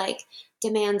felt like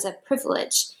demands of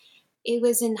privilege. It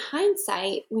was in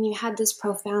hindsight, when you had this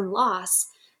profound loss,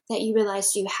 that you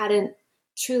realized you hadn't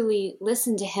truly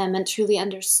listened to him and truly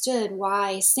understood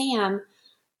why Sam,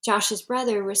 Josh's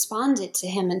brother, responded to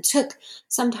him and took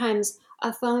sometimes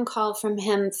a phone call from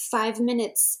him 5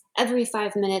 minutes, every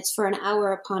 5 minutes for an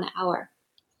hour upon hour.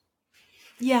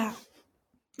 Yeah.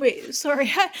 Wait,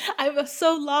 sorry. I was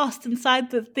so lost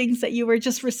inside the things that you were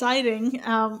just reciting.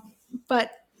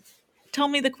 But tell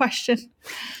me the question.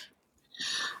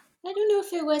 I don't know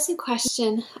if it was a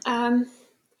question. It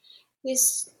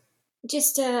was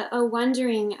just a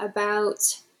wondering about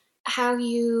how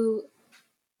you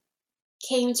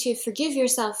came to forgive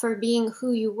yourself for being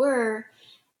who you were.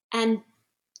 And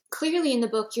clearly in the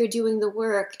book, you're doing the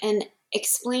work and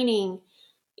explaining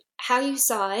how you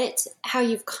saw it, how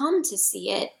you've come to see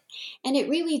it. And it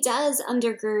really does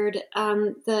undergird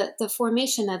the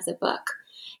formation of the book.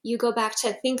 You go back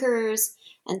to thinkers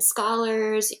and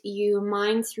scholars, you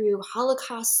mine through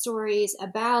Holocaust stories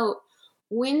about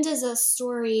when does a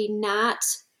story not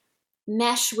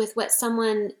mesh with what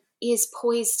someone is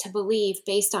poised to believe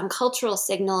based on cultural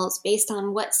signals, based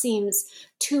on what seems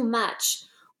too much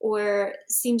or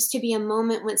seems to be a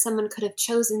moment when someone could have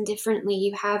chosen differently.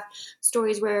 You have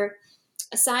stories where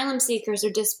asylum seekers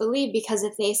are disbelieved because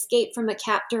if they escape from a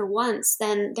captor once,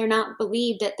 then they're not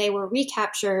believed that they were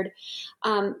recaptured,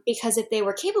 because if they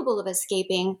were capable of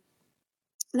escaping,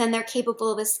 then they're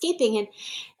capable of escaping.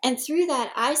 And through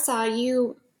that, I saw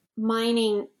you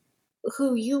mining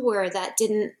who you were that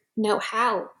didn't know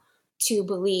how to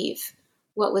believe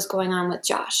what was going on with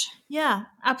Josh. Yeah,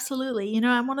 absolutely.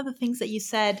 And one of the things that you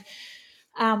said,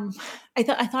 I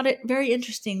thought it very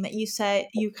interesting that you said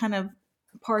you kind of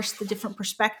parsed the different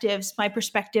perspectives. My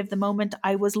perspective, the moment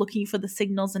I was looking for the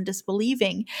signals and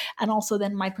disbelieving, and also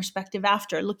then my perspective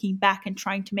after looking back and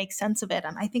trying to make sense of it.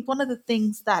 And I think one of the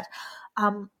things that,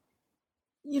 I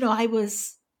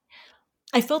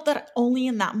felt that only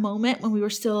in that moment when we were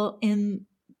still in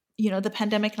the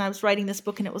pandemic and I was writing this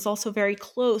book and it was also very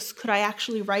close, could I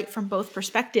actually write from both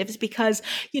perspectives? Because,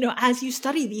 as you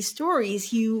study these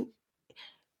stories, you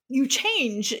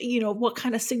change, what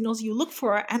kind of signals you look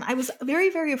for. And I was very,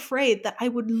 very afraid that I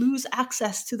would lose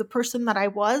access to the person that I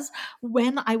was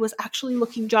when I was actually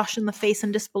looking Josh in the face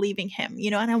and disbelieving him,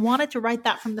 and I wanted to write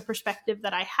that from the perspective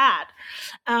that I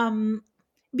had.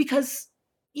 Because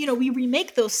we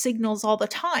remake those signals all the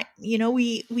time.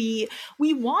 We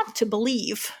want to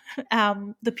believe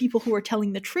the people who are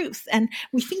telling the truth, and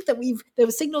we think that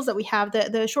the signals that we have,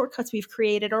 the shortcuts we've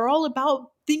created, are all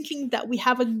about thinking that we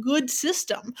have a good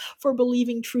system for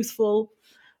believing truthful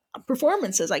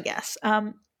performances, I guess,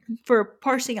 for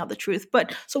parsing out the truth.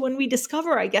 But so when we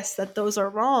discover, I guess, that those are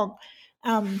wrong,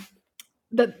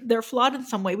 that they're flawed in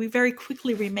some way, we very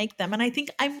quickly remake them. And I think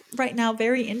I'm right now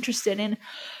very interested in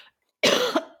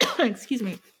excuse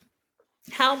me,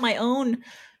 how my own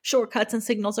shortcuts and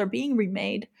signals are being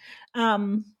remade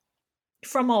from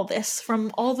all this,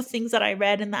 from all the things that I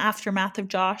read in the aftermath of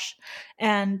Josh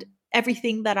and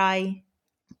everything that I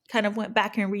kind of went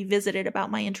back and revisited about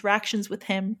my interactions with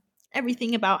him,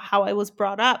 everything about how I was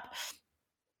brought up,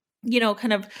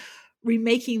 kind of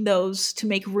remaking those to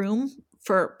make room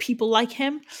for people like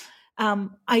him.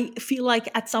 I feel like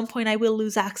at some point I will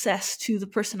lose access to the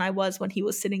person I was when he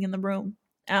was sitting in the room.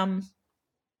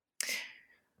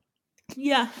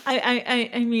 Yeah,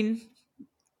 I mean,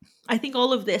 I think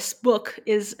all of this book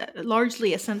is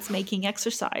largely a sense-making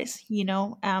exercise,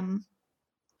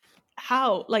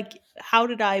 how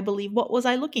did I believe? What was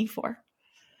I looking for?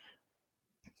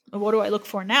 And what do I look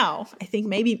for now? I think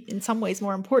maybe in some ways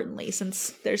more importantly,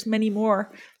 since there's many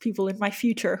more people in my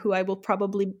future who I will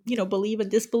probably, believe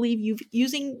and disbelieve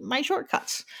using my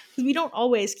shortcuts. Because we don't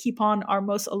always keep on our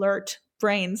most alert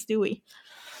brains, do we?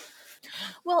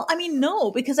 Well, I mean,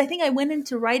 no, because I think I went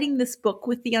into writing this book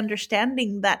with the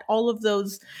understanding that all of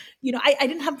those, I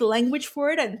didn't have the language for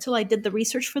it until I did the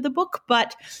research for the book,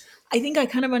 but I think I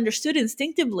kind of understood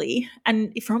instinctively,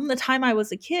 and from the time I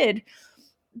was a kid,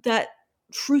 that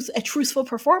a truthful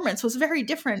performance was very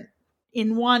different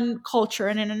in one culture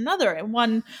and in another, in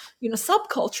one,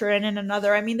 subculture and in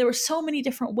another. I mean, there were so many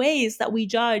different ways that we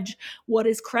judge what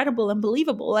is credible and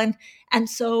believable. And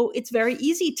so it's very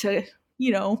easy to,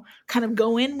 kind of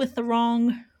go in with the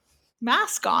wrong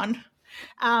mask on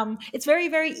It's very,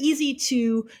 very easy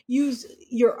to use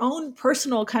your own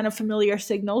personal kind of familiar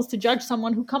signals to judge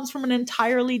someone who comes from an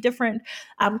entirely different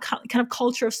kind of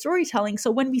culture of storytelling.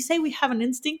 So when we say we have an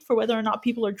instinct for whether or not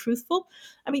people are truthful,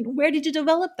 I mean, where did you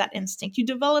develop that instinct? You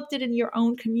developed it in your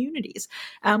own communities,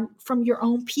 from your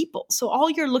own people. So all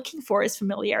you're looking for is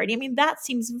familiarity. I mean, that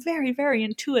seems very, very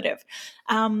intuitive.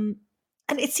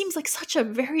 And it seems like such a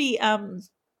very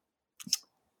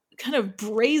kind of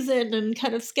brazen and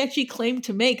kind of sketchy claim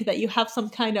to make, that you have some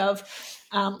kind of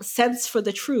sense for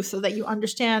the truth, so that you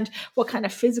understand what kind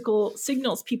of physical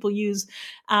signals people use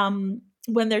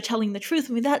when they're telling the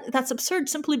truth. I mean, that's absurd,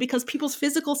 simply because people's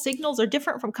physical signals are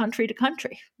different from country to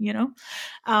country.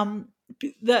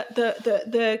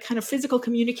 The kind of physical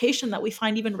communication that we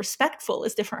find even respectful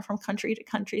is different from country to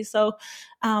country. So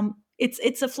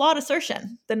it's a flawed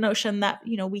assertion, the notion that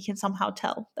we can somehow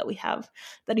tell that we have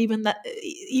that, even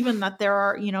that there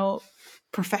are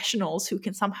professionals who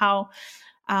can somehow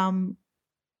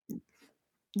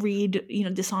read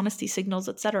dishonesty signals,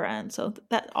 etc. And so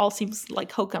that all seems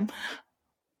like hokum.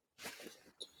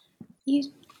 You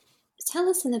tell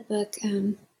us in the book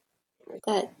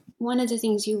that one of the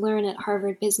things you learn at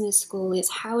Harvard Business School is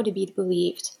how to be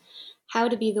believed, how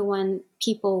to be the one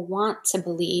people want to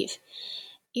believe.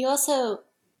 You also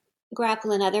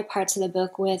grapple in other parts of the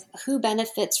book with who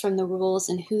benefits from the rules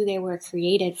and who they were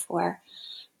created for.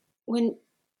 When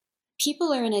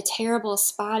people are in a terrible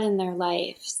spot in their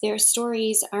life, their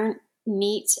stories aren't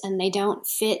neat and they don't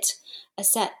fit a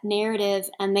set narrative,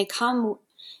 and they come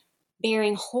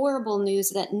bearing horrible news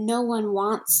that no one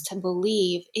wants to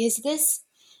believe. Is this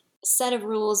set of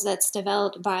rules that's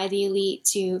developed by the elite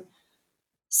to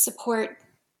support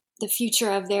the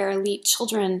future of their elite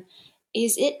children,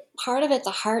 is it part of, at the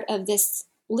heart of this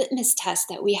litmus test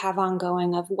that we have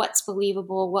ongoing of what's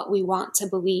believable, what we want to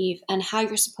believe, and how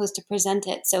you're supposed to present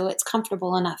it so it's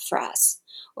comfortable enough for us,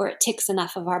 or it ticks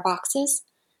enough of our boxes?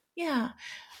 Yeah.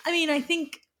 I mean, I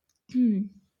think,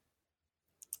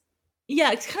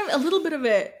 it's kind of a little bit of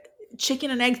a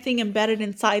chicken and egg thing embedded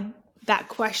inside that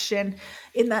question,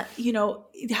 in that,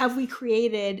 have we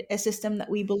created a system that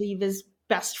we believe is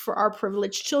best for our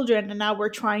privileged children, and now we're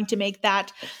trying to make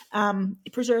that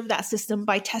preserve that system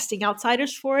by testing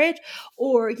outsiders for it?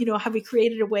 Or have we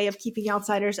created a way of keeping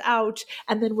outsiders out,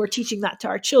 and then we're teaching that to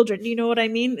our children? You know what I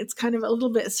mean? It's kind of a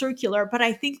little bit circular, but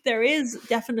I think there is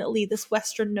definitely this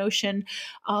Western notion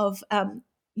of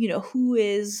who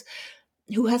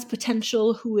has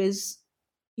potential, who is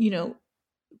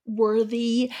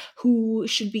worthy, who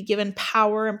should be given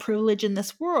power and privilege in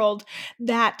this world,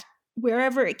 that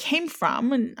wherever it came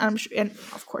from, and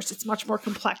of course it's much more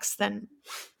complex than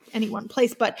any one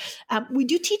place, but we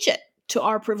do teach it to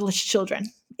our privileged children.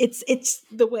 It's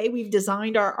the way we've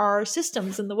designed our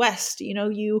systems in the West.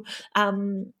 You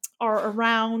are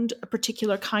around a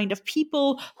particular kind of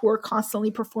people who are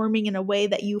constantly performing in a way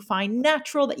that you find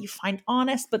natural, that you find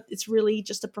honest, but it's really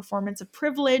just a performance of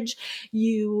privilege.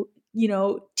 You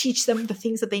teach them the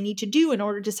things that they need to do in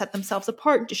order to set themselves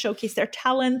apart, to showcase their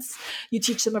talents. You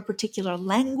teach them a particular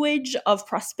language of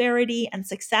prosperity and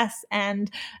success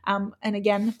and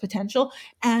again, potential.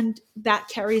 And that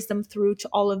carries them through to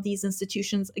all of these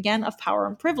institutions, again, of power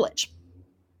and privilege.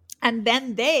 And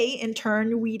then they, in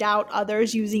turn, weed out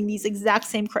others using these exact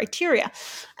same criteria.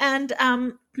 And,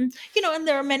 and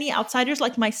there are many outsiders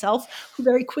like myself who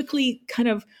very quickly kind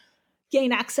of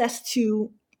gain access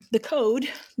to the code,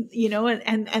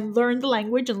 and learn the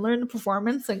language and learn the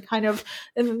performance, and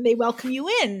and they welcome you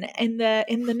in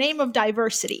the name of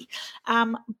diversity.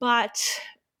 But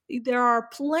there are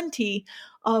plenty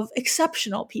of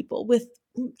exceptional people with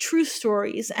true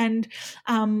stories and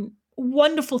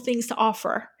wonderful things to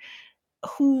offer,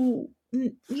 who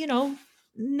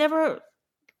never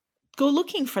go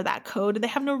looking for that code. They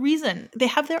have no reason. They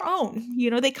have their own.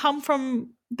 They come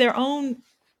from their own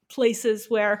places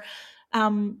where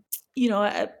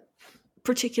a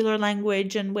particular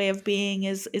language and way of being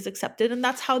is accepted, and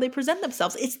that's how they present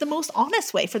themselves. It's the most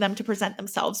honest way for them to present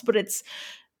themselves,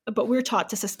 but we're taught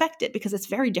to suspect it because it's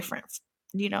very different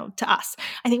to us.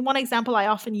 I think one example I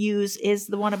often use is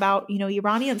the one about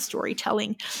Iranian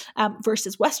storytelling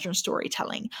versus Western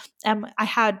storytelling. I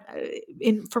had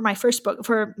for my first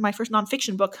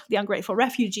nonfiction book, The Ungrateful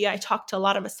Refugee, I talked to a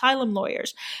lot of asylum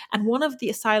lawyers, and one of the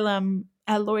asylum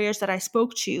lawyers that I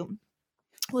spoke to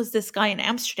was this guy in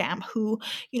Amsterdam who,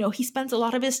 he spends a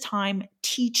lot of his time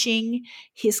teaching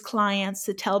his clients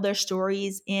to tell their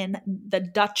stories in the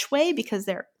Dutch way, because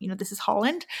they're, this is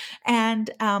Holland. And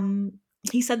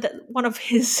he said that one of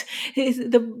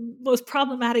the most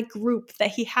problematic group that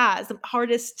he has, the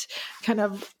hardest kind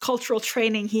of cultural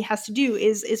training he has to do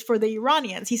is for the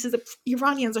Iranians. He says the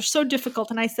Iranians are so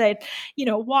difficult. And I said,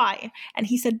 why? And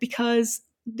he said, because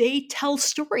they tell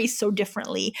stories so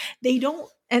differently. They don't,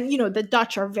 and the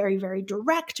Dutch are very, very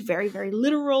direct, very, very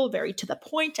literal, very to the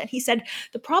point. And he said,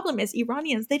 the problem is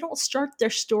Iranians, they don't start their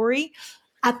story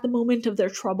at the moment of their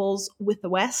troubles with the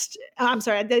West. I'm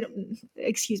sorry, they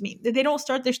don't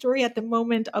start their story at the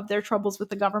moment of their troubles with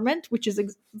the government, which is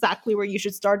exactly where you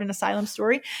should start an asylum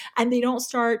story. And they don't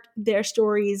start their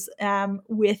stories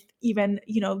with even,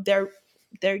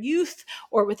 their youth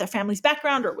or with their family's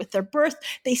background or with their birth.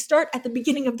 They start at the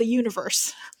beginning of the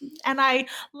universe. And I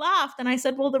laughed and I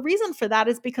said, well, the reason for that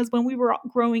is because when we were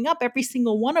growing up, every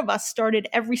single one of us started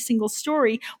every single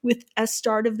story with a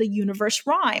start of the universe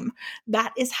rhyme.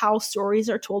 That is how stories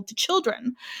are told to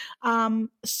children. And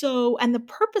the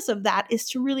purpose of that is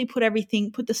to really put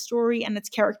the story and its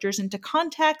characters into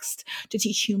context, to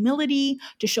teach humility,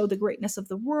 to show the greatness of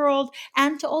the world,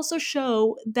 and to also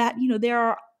show that, there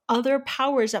are other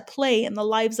powers at play in the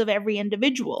lives of every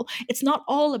individual. It's not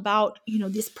all about,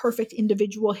 this perfect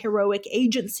individual heroic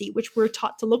agency, which we're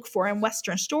taught to look for in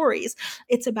Western stories.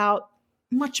 It's about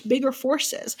much bigger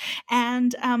forces.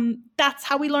 And that's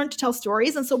how we learn to tell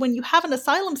stories. And so when you have an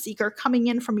asylum seeker coming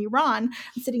in from Iran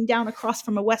and sitting down across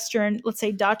from a Western, let's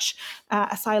say Dutch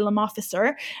asylum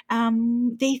officer,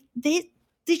 they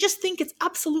just think it's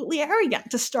absolutely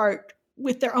arrogant to start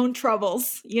with their own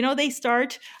troubles. They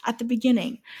start at the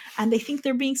beginning and they think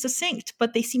they're being succinct,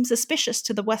 but they seem suspicious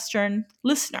to the Western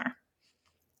listener.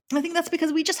 I think that's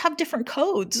because we just have different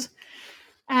codes.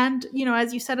 And,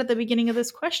 as you said at the beginning of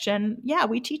this question, yeah,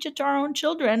 we teach it to our own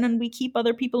children and we keep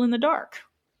other people in the dark.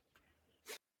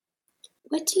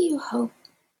 What do you hope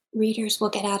readers will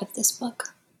get out of this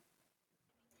book?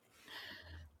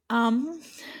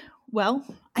 Well,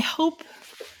 I hope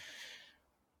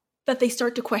that they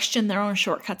start to question their own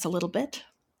shortcuts a little bit,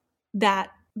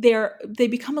 that they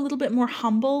become a little bit more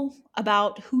humble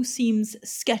about who seems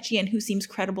sketchy and who seems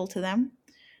credible to them.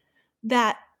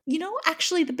 That,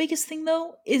 actually the biggest thing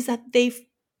though is that they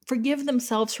forgive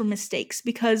themselves for mistakes,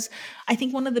 because I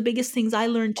think one of the biggest things I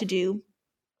learned to do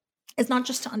is not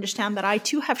just to understand that I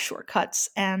too have shortcuts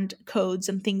and codes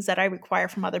and things that I require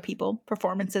from other people,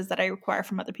 performances that I require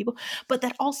from other people, but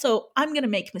that also I'm going to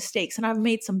make mistakes, and I've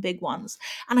made some big ones.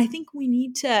 And I think we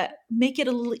need to make it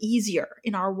a little easier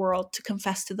in our world to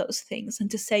confess to those things and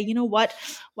to say, you know what,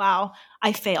 wow,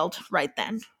 I failed right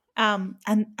then. And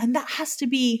that has to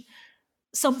be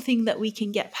something that we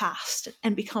can get past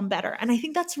and become better. And I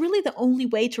think that's really the only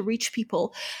way to reach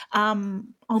people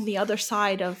on the other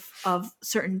side of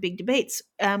certain big debates.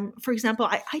 For example,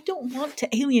 I don't want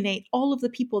to alienate all of the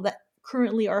people that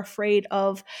currently are afraid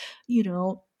of,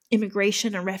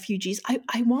 immigration and refugees.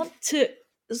 I want to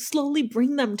slowly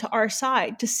bring them to our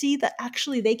side to see that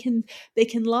actually they can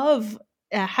love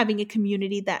having a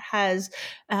community that has,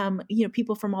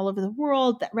 people from all over the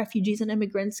world, that refugees and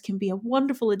immigrants can be a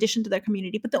wonderful addition to their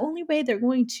community. But the only way they're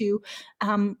going to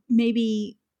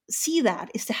maybe see that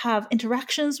is to have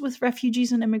interactions with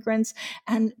refugees and immigrants,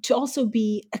 and to also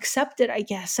be accepted, I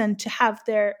guess, and to have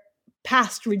their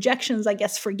past rejections, I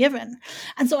guess, forgiven.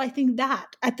 And so I think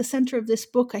that at the center of this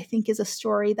book, I think, is a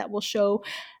story that will show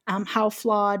how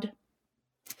flawed,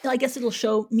 I guess it'll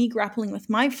show me grappling with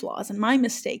my flaws and my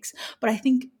mistakes. But I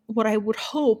think what I would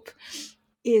hope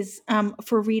is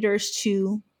for readers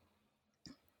to,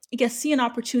 I guess, see an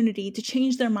opportunity to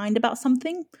change their mind about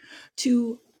something,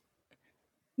 to,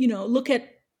 look at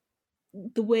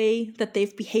the way that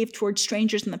they've behaved towards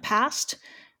strangers in the past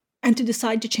and to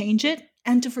decide to change it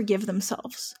and to forgive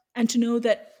themselves and to know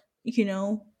that,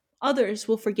 others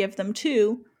will forgive them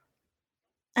too,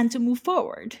 and to move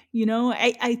forward.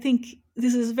 I think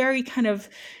this is very kind of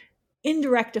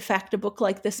indirect effect a book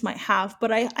like this might have,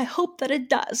 but I hope that it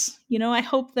does. I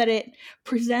hope that it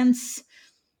presents,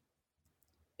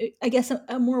 I guess,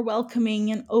 a more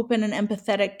welcoming and open and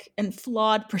empathetic and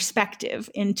flawed perspective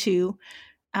into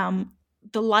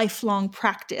the lifelong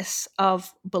practice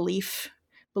of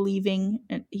believing,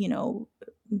 and,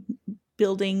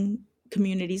 building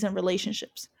communities and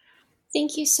relationships.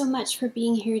 Thank you so much for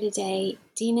being here today,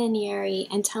 Dina Nieri,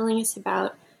 and telling us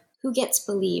about who gets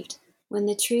believed when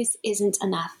the truth isn't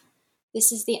enough.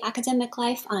 This is The Academic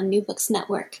Life on New Books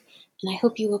Network, and I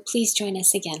hope you will please join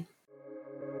us again.